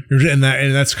 Mm-hmm. And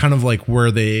that's kind of like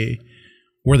where they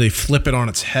flip it on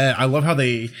its head. I love how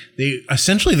they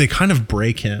essentially they kind of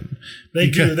break him. They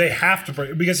do. They have to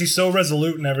break, because he's so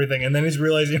resolute and everything, and then he's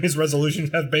realizing his resolutions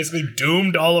have basically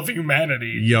doomed all of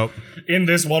humanity. Yep. In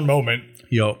this one moment.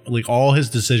 Yep. Like all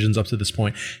his decisions up to this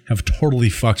point have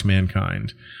totally fucked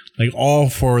mankind. Like all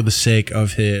for the sake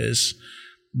of his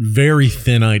very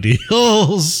thin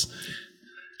ideals.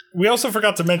 We also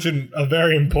forgot to mention a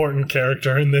very important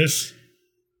character in this,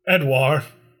 Edouard.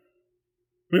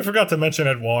 We forgot to mention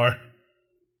Edouard.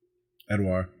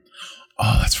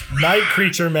 Oh, that's right. Night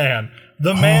Creature Man.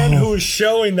 The man who is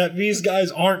showing that these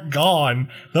guys aren't gone.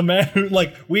 The man who,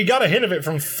 like, we got a hint of it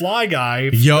from Fly Guy.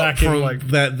 Yup,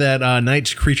 that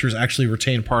Night Creatures actually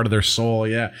retain part of their soul.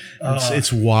 Yeah,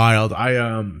 it's wild.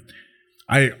 I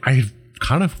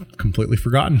kind of completely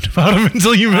forgotten about him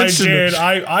until you mentioned it.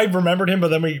 I remembered him, but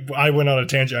then I went on a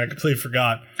tangent. I completely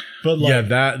forgot. But like,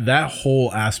 yeah, that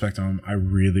whole aspect of him, I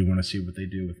really want to see what they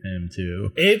do with him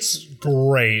too. It's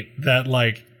great that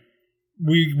like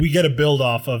we get a build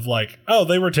off of like, oh,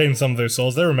 they retain some of their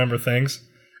souls, they remember things,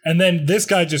 and then this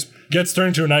guy just gets turned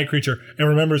into a night creature and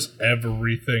remembers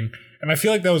everything. And I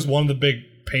feel like that was one of the big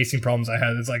pacing problems I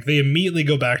had. It's like they immediately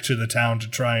go back to the town to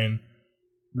try and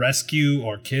rescue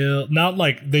or kill. Not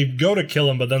like they go to kill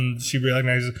him, but then she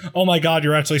recognizes, oh my god,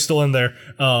 you're actually still in there.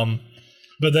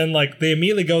 But then like they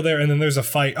immediately go there, and then there's a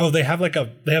fight. Oh, they have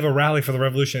a rally for the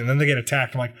revolution, and then they get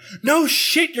attacked. I'm like, no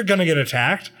shit, you're gonna get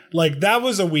attacked. Like that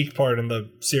was a weak part in the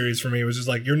series for me. It was just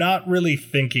like, you're not really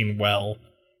thinking well.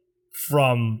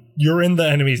 You're in the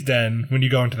enemy's den when you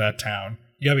go into that town.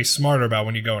 You gotta be smarter about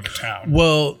when you go into town.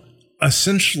 Well,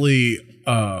 essentially,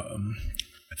 I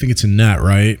think it's Annette,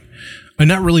 right?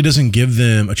 Annette really doesn't give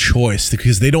them a choice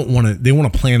because they want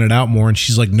to plan it out more. And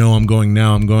she's like, no, I'm going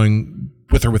now. I'm going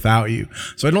with or without you.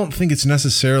 So I don't think it's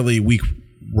necessarily weak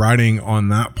writing on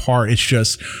that part. It's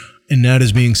just Annette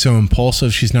is being so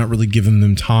impulsive. She's not really giving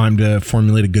them time to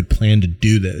formulate a good plan to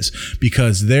do this,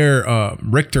 because they're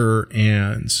Richter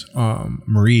and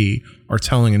Marie are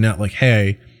telling Annette like,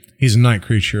 hey, he's a night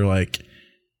creature. Like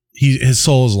his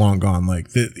soul is long gone. Like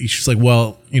she's like,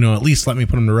 well, at least let me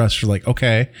put him to rest. She's like,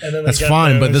 okay, that's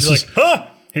fine. But this is like,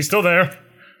 he's still there.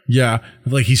 Yeah.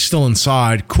 Like he's still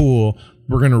inside. Cool.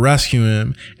 We're going to rescue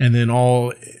him. And then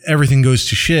everything goes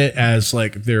to shit, as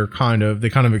like they kind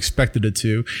of expected it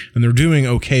to, and they're doing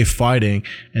okay fighting.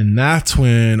 And that's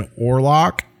when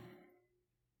Orlok,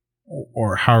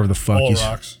 or however the fuck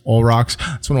Olrox.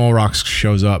 That's when Olrox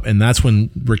shows up, and that's when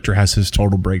Richter has his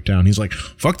total breakdown. He's like,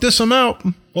 fuck this, I'm out.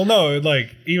 Well, no,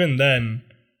 like even then.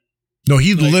 No,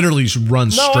 he literally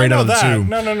runs straight out of the tomb.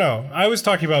 No. I was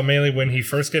talking about mainly when he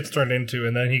first gets turned into,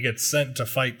 and then he gets sent to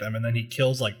fight them, and then he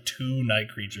kills like 2 night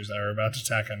creatures that are about to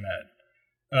attack Annette.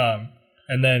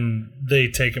 And then they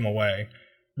take him away.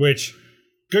 Which,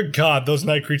 good God, those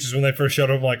night creatures when they first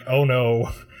showed up, I'm like, oh no,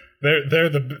 they're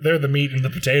the meat and the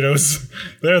potatoes.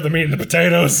 They're the meat and the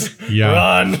potatoes. Yeah.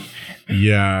 Run.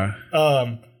 Yeah.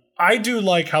 I do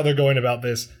like how they're going about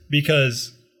this,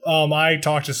 because I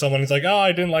talked to someone who's like, oh,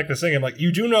 I didn't like the singing. I'm like,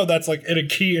 you do know that's like a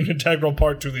key and integral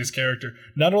part to this character.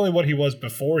 Not only what he was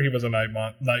before he was a night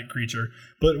creature,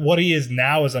 but what he is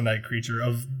now as a night creature,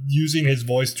 of using his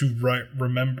voice to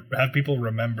have people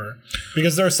remember.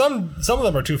 Because there are some of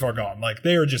them are too far gone. Like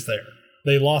they are just there.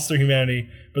 They lost their humanity.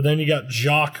 But then you got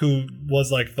Jacques, who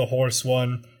was like the horse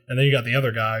one, and then you got the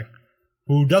other guy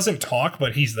who doesn't talk,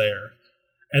 but he's there.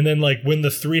 And then like when the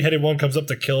 3-headed one comes up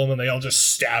to kill him, and they all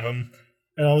just stab him.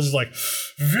 And I was just like,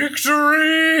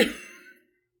 victory!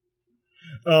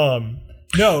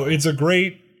 No, it's a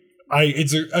great.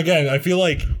 I feel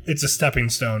like it's a stepping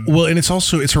stone. Well, and it's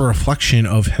a reflection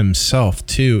of himself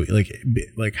too.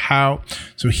 Like how.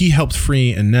 So he helped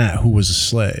free Annette, who was a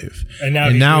slave, and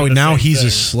now he's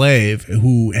a slave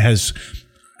who has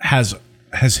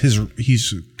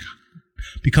he's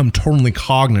become totally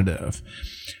cognitive,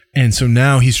 and so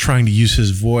now he's trying to use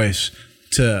his voice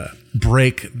to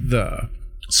break the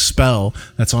spell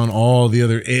that's on all the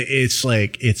other.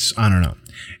 I don't know.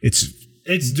 It's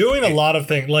It's doing a lot of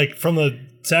things, like from the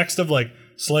text of like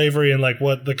slavery and like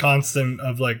what the constant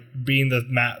of like being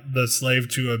the slave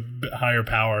to a higher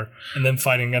power and then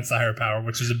fighting against the higher power,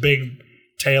 which is a big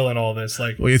tale in all this.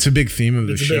 Like, well, it's a big theme of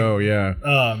the show,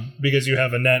 because you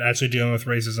have Annette actually dealing with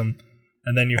racism,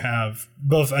 and then you have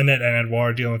both Annette and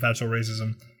Edouard dealing with actual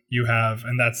racism. You have,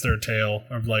 and that's their tale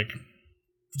of like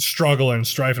struggle and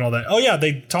strife and all that. Oh yeah,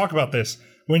 they talk about this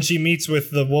when she meets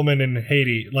with the woman in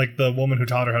Haiti, like the woman who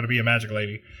taught her how to be a magic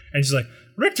lady, and she's like,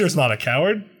 Richter's not a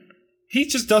coward. He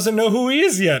just doesn't know who he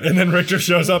is yet. And then Richter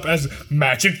shows up as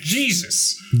Magic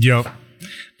Jesus. Yep.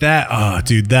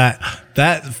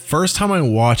 That first time I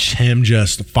watched him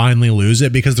just finally lose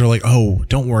it, because they're like, oh,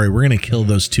 don't worry, we're gonna kill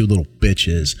those two little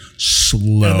bitches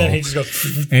slow. And then he just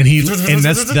goes, and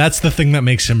that's the thing that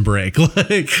makes him break.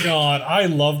 Like, God, I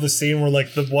love the scene where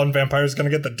like the one vampire is gonna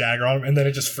get the dagger on him, and then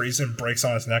it just freezes and breaks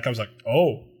on his neck. I was like,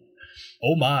 oh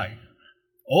my,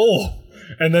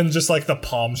 and then just like the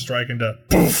palm strike into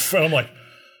poof, and I'm like,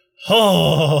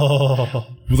 oh.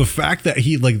 Well, the fact that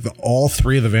he like all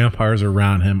three of the vampires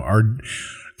around him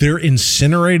they're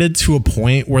incinerated to a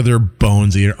point where their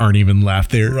bones aren't even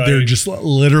left. They're just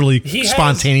literally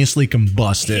spontaneously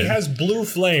combusted. He has blue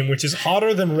flame, which is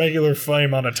hotter than regular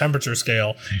flame on a temperature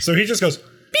scale. So he just goes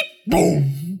beep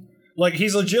boom. Like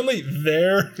he's legitimately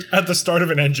there at the start of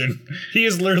an engine. He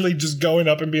is literally just going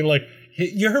up and being like,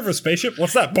 hey, you heard of a spaceship?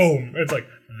 What's that? Boom. It's like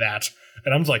that.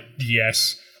 And I'm just like,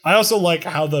 yes. I also like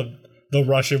how the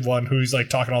Russian one who's like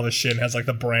talking all this shit and has like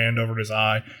the brand over his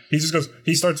eye. He just goes,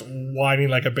 he starts whining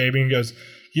like a baby and goes,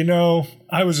 you know,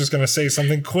 I was just going to say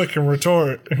something quick and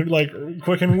like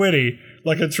quick and witty,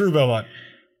 like a true Belmont.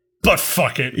 But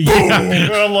fuck it. Yeah.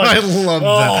 I'm like, I love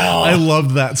that. I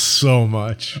love that so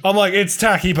much. I'm like, it's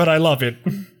tacky, but I love it.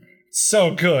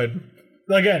 So good.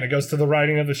 Again, it goes to the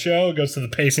writing of the show. It goes to the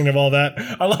pacing of all that.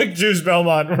 I like Juice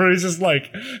Belmont, where he's just like,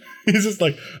 I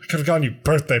could have gotten you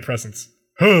birthday presents.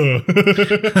 He's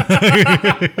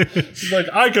like,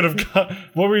 I could have got,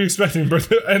 what were you expecting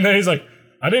birthday? And then he's like,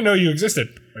 I didn't know you existed.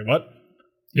 Wait, what?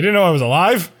 You didn't know I was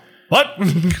alive? What?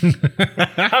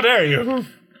 How dare you?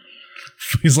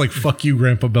 He's like, fuck you,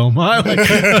 Grandpa Belmont.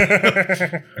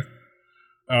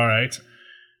 All right.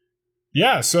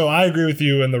 Yeah, so I agree with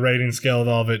you in the rating scale of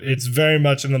all of it. It's very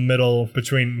much in the middle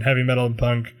between heavy metal and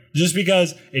punk, just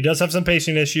because it does have some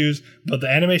pacing issues, but the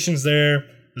animation's there,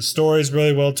 the story's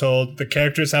really well told, the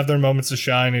characters have their moments to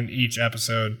shine in each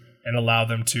episode and allow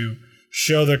them to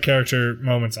show their character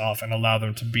moments off and allow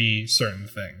them to be certain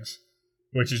things,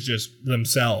 which is just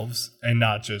themselves and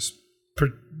not just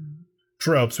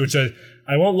tropes, which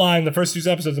I won't lie, in the first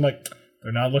few episodes I'm like,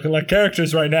 they're not looking like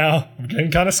characters right now. I'm getting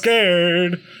kind of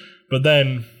scared. But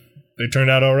then they turned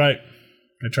out all right.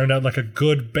 They turned out like a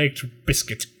good baked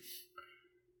biscuit.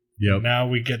 Yep. Now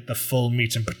we get the full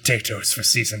meat and potatoes for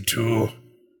season 2.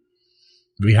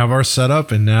 We have our setup,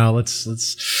 and now let's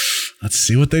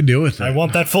see what they do with it. I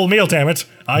want that full meal, damn it!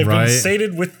 I've been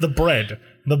sated with the bread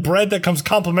that comes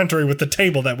complimentary with the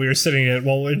table that we are sitting at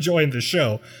while enjoying the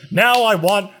show. Now I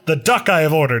want the duck I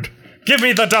have ordered. Give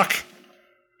me the duck.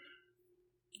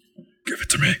 Give it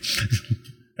to me.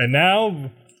 And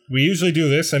now. We usually do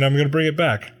this, and I'm going to bring it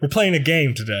back. We're playing a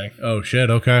game today. Oh, shit,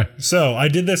 okay. So, I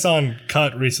did this on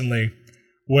Cut recently,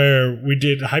 where we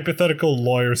did hypothetical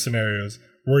lawyer scenarios,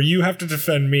 where you have to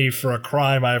defend me for a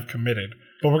crime I have committed.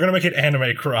 But we're going to make it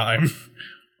anime crime.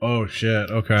 Oh,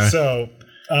 shit, okay. So,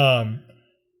 I'm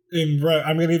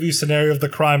going to give you a scenario of the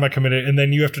crime I committed, and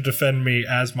then you have to defend me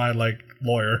as my,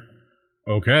 lawyer.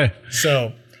 Okay.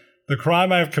 So, the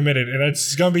crime I have committed, and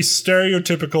it's going to be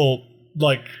stereotypical...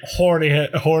 horny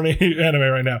anime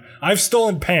right now. I've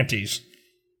stolen panties.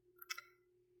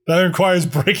 That requires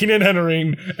breaking and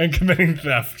entering and committing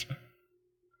theft.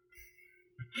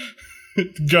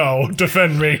 Go,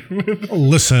 defend me.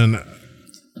 Listen,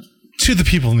 to the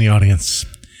people in the audience,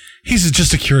 he's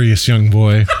just a curious young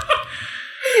boy.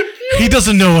 He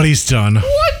doesn't know what he's done.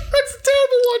 What? That's a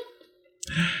terrible one.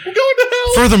 I'm going to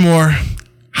hell. Furthermore,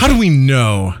 how do we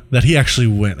know that he actually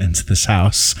went into this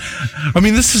house? I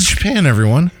mean, this is Japan,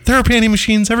 everyone. There are panty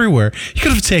machines everywhere. He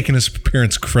could have taken his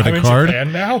parents' credit card. I'm in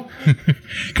Japan now?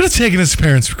 Could have taken his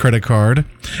parents' credit card,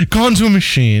 gone to a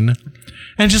machine,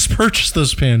 and just purchased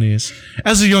those panties,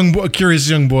 as a curious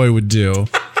young boy would do.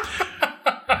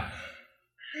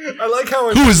 I like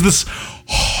how... Who is this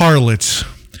harlot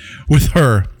with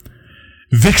her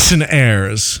vixen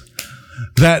airs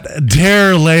that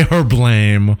dare lay her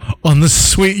blame on the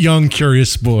sweet young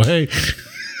curious boy?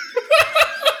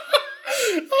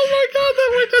 Oh my god, that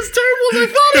went as terrible as I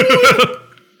thought it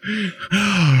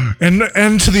would.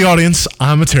 And to the audience,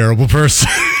 I'm a terrible person.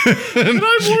 And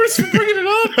I'm worse for bringing it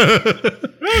Oh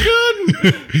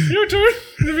god! Your turn.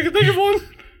 If you can think of one.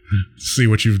 See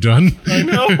what you've done. I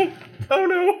know. Oh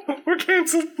no, we're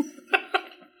canceled.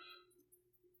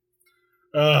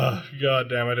 God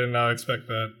damn! I did not expect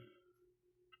that.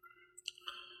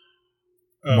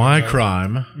 Oh, my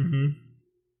crime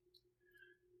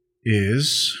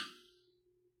is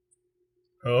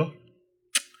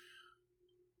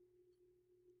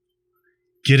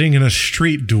getting in a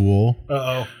street duel.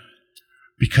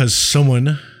 Because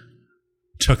someone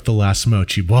took the last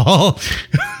mochi ball.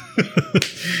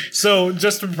 So,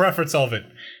 just to preface all of it,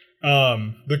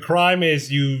 the crime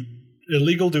is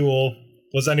illegal duel.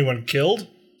 Was anyone killed?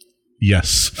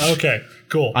 Yes. Okay,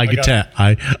 cool. I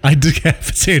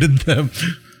decapitated them.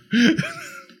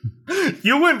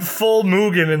 You went full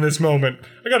Mugen in this moment.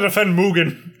 I gotta defend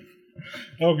Mugen.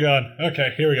 Oh god.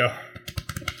 Okay, here we go.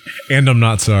 And I'm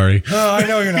not sorry. Oh, I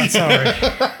know you're not sorry.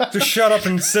 Just shut up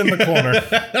and sit in the corner.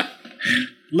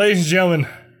 Ladies and gentlemen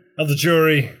of the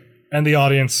jury and the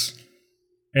audience,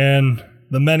 and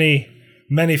the many,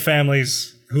 many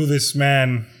families who this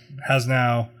man has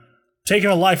now taken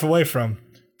a life away from.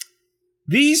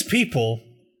 These people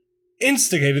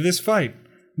instigated this fight.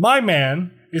 My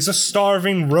man is a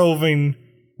starving, roving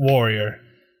warrior.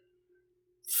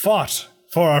 Fought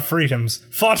for our freedoms,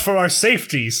 fought for our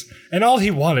safeties, and all he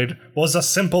wanted was a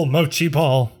simple mochi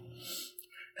ball.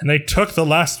 And they took the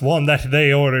last one that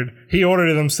they ordered. He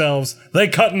ordered it themselves. They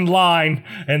cut in line,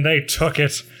 and they took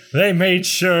it. They made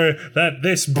sure that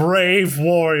this brave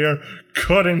warrior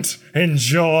couldn't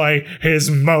enjoy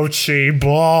his mochi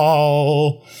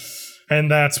ball. And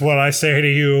that's what I say to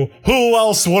you. Who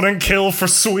else wouldn't kill for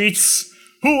sweets?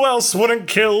 Who else wouldn't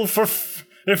kill for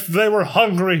if they were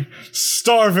hungry,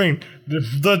 starving?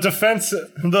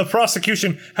 The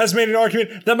prosecution has made an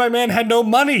argument that my man had no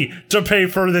money to pay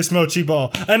for this mochi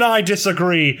ball, and I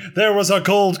disagree. There was a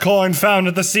gold coin found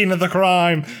at the scene of the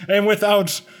crime, and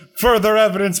without further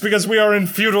evidence, because we are in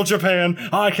feudal Japan,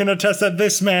 I can attest that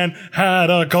this man had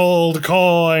a gold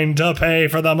coin to pay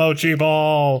for the mochi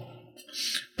ball.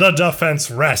 The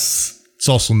defense rests. It's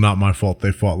also not my fault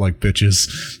they fought like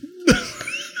bitches.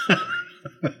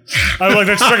 I would like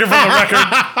to strike it from the record.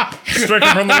 Strike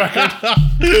it from the record.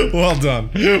 Well done.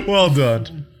 Well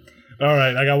done. All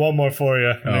right, I got one more for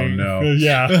you. Oh, no.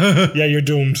 Yeah. Yeah, you're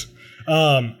doomed.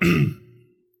 I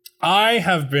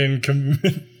have been...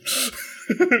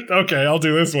 Okay, I'll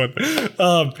do this one.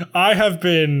 I have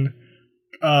been...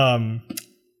 I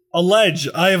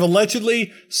have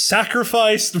allegedly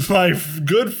sacrificed my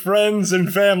good friends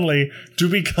and family to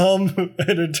become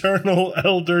an eternal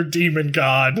elder demon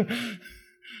god.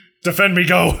 Defend me,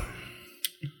 go!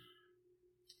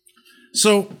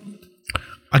 So,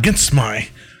 against my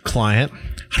client,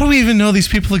 how do we even know these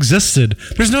people existed?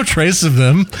 There's no trace of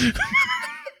them.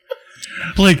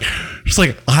 It's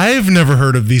like, I've never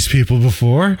heard of these people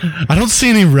before. I don't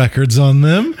see any records on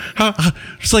them. How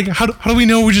do we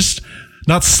know we're just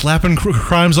not slapping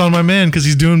crimes on my man because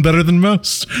he's doing better than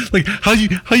most? Like, how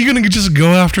you gonna just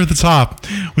go after the top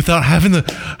without having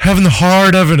the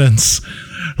hard evidence?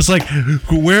 It's like,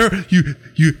 where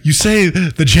you say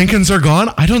the Jenkins are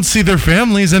gone? I don't see their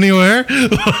families anywhere.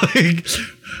 Like,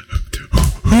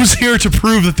 who's here to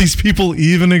prove that these people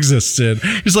even existed?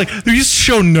 He's like, you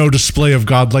show no display of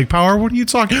godlike power. What are you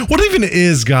talking? What even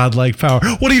is godlike power?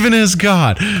 What even is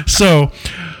God? So,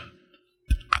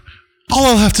 all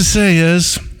I'll have to say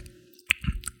is,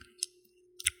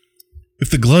 if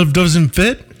the glove doesn't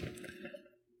fit,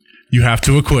 you have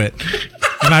to acquit.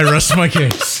 And I rest my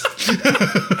case.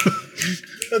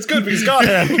 That's good because God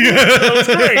had. That was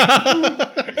great.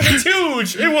 It's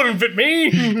huge. It wouldn't fit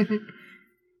me.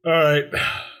 All right,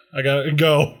 I gotta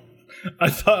go.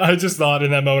 I just thought in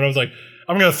that moment, I was like,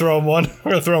 I'm gonna throw him one. I'm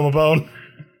gonna throw him a bone.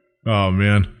 Oh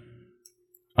man,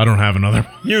 I don't have another.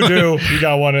 You do. You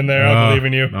got one in there. I believe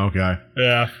in you. Okay.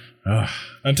 Yeah.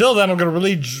 Until then, I'm gonna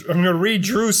read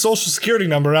Drew's social security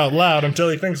number out loud until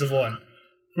he thinks of one.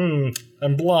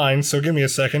 I'm blind, so give me a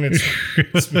second.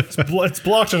 It's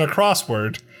blocked in a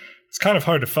crossword. It's kind of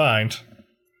hard to find.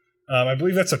 I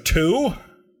believe that's a 2.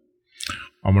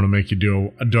 I'm gonna make you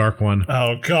do a dark one.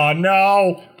 Oh God,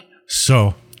 no!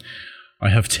 So, I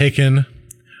have taken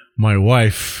my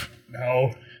wife.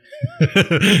 No.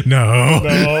 No.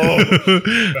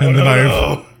 And then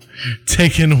I've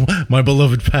taken my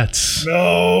beloved pets.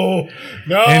 No.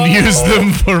 And used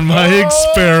them for my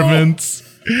experiments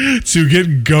to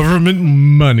get government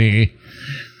money.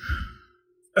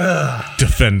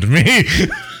 Defend me.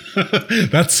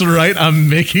 That's right, I'm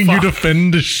making you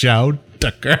defend Shao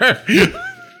Tucker.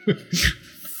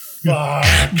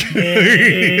 Fuck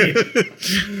me.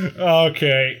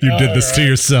 Okay. You did this to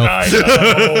yourself. I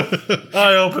know.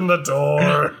 I opened the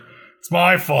door. It's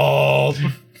my fault.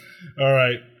 All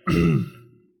right.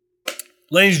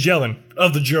 Ladies and gentlemen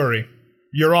of the jury,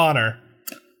 Your Honor,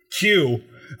 Q,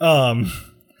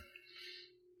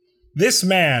 this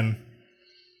man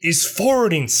is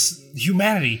forwarding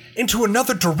humanity into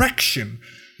another direction,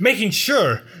 making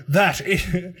sure that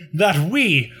that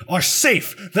we are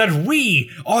safe, that we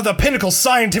are the pinnacle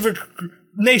scientific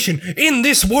nation in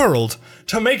this world,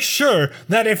 to make sure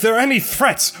that if there are any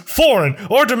threats, foreign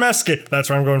or domestic, that's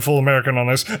why I'm going full American on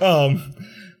this,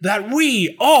 that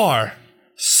we are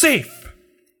safe.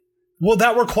 Will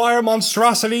that require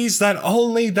monstrosities that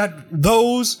only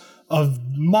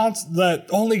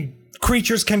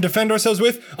creatures can defend ourselves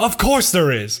with? Of course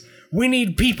there is. We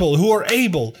need people who are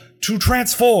able to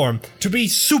transform, to be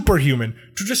superhuman,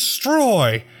 to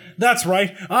destroy. That's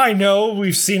right, I know,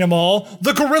 we've seen them all.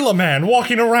 The gorilla man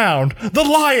walking around, the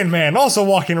lion man also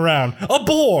walking around, a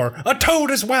boar, a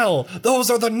toad as well. Those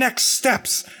are the next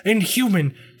steps in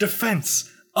human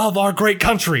defense of our great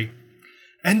country.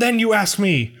 And then you ask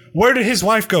me, where did his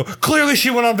wife go? Clearly she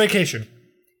went on vacation.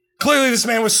 Clearly this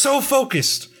man was so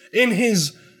focused in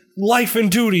his life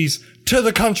and duties to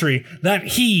the country that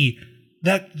she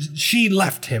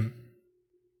left him.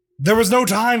 There was no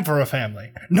time for a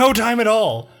family. No time at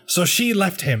all. So she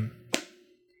left him.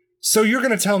 So you're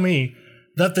going to tell me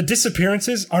that the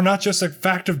disappearances are not just a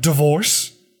fact of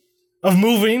divorce? Of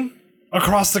moving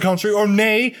across the country, or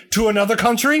nay, to another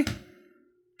country?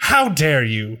 How dare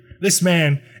you? This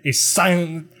man is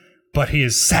silent, but he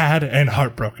is sad and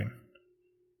heartbroken.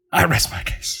 I rest my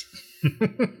case.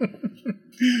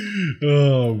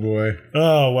 Oh boy.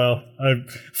 Oh well.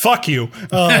 Fuck you.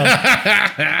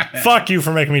 Fuck you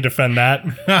for making me defend that.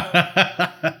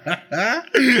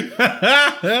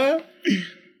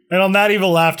 And on that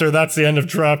evil laughter, that's the end of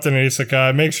Trapped in an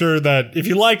Isekai. Make sure that if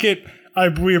you like it,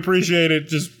 we appreciate it.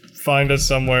 Just find us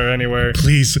somewhere, anywhere.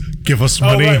 Please give us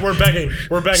money. Oh right, we're begging.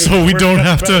 We're begging. So we don't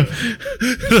have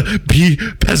to be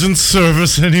peasant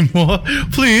service anymore.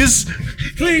 Please.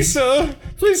 Please, sir.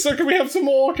 Please, sir, can we have some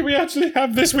more? Can we actually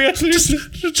have this? We actually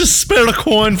just spare a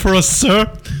coin for us,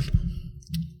 sir.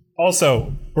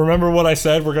 Also, remember what I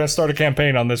said? We're going to start a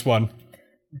campaign on this one.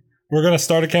 We're going to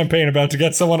start a campaign about to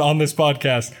get someone on this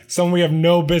podcast. Someone we have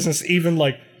no business even,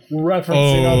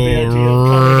 referencing on the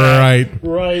idea.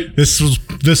 Right. This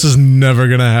is never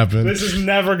going to happen. This is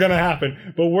never going to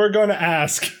happen. But we're going to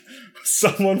ask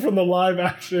someone from the live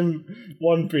action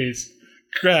One Piece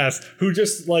cast, who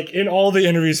just, in all the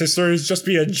interviews, his stories just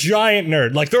be a giant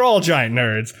nerd. They're all giant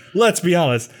nerds, let's be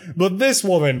honest. But this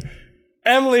woman,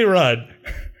 Emily Rudd,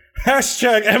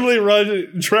 hashtag Emily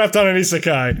Rudd trapped on an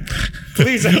isekai.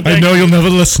 Please, I know you'll never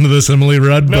listen to this, Emily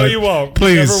Rudd. No, but you won't.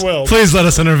 Please, you never will. Please let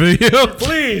us interview you.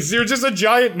 Please, you're just a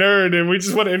giant nerd, and we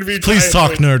just want to interview. Please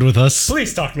talk nerd with us.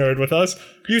 Please talk nerd with us.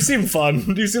 You seem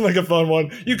fun. You seem like a fun one.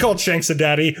 You called Shanks a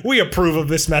daddy. We approve of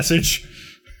this message.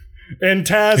 And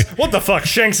Taz, what the fuck?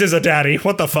 Shanks is a daddy.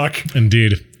 What the fuck?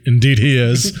 Indeed he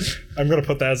is. I'm gonna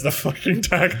put that as the fucking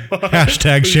tag.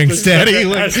 Hashtag Shanks daddy.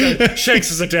 Hashtag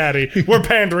Shanks is a daddy. We're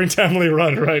pandering to Emily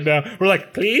Rudd right now. We're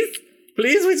like, please,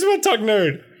 we just want to talk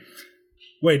nerd.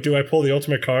 Wait, do I pull the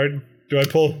ultimate card? Do I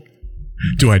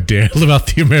dare live out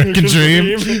the American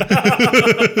dream?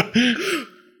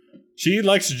 She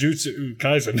likes Jujutsu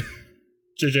Kaisen.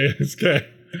 JJSK.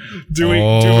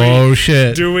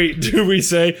 Shit. Do we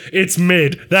say it's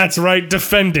mid? That's right,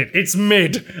 defend it. It's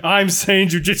mid. I'm saying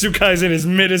Jujutsu Kaisen is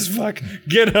mid as fuck.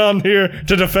 Get on here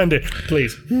to defend it,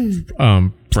 please.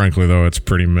 Frankly though, it's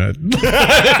pretty mid.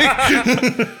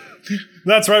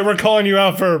 That's right, we're calling you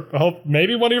out for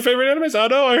maybe one of your favorite animes. I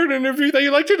don't know. I heard an interview that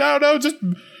you liked it. I don't know. Just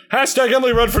hashtag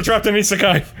Emily Rudd for Trapped in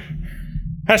Isekai.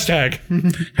 Hashtag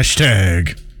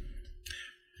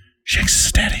Shanks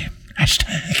is daddy.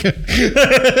 Hashtag.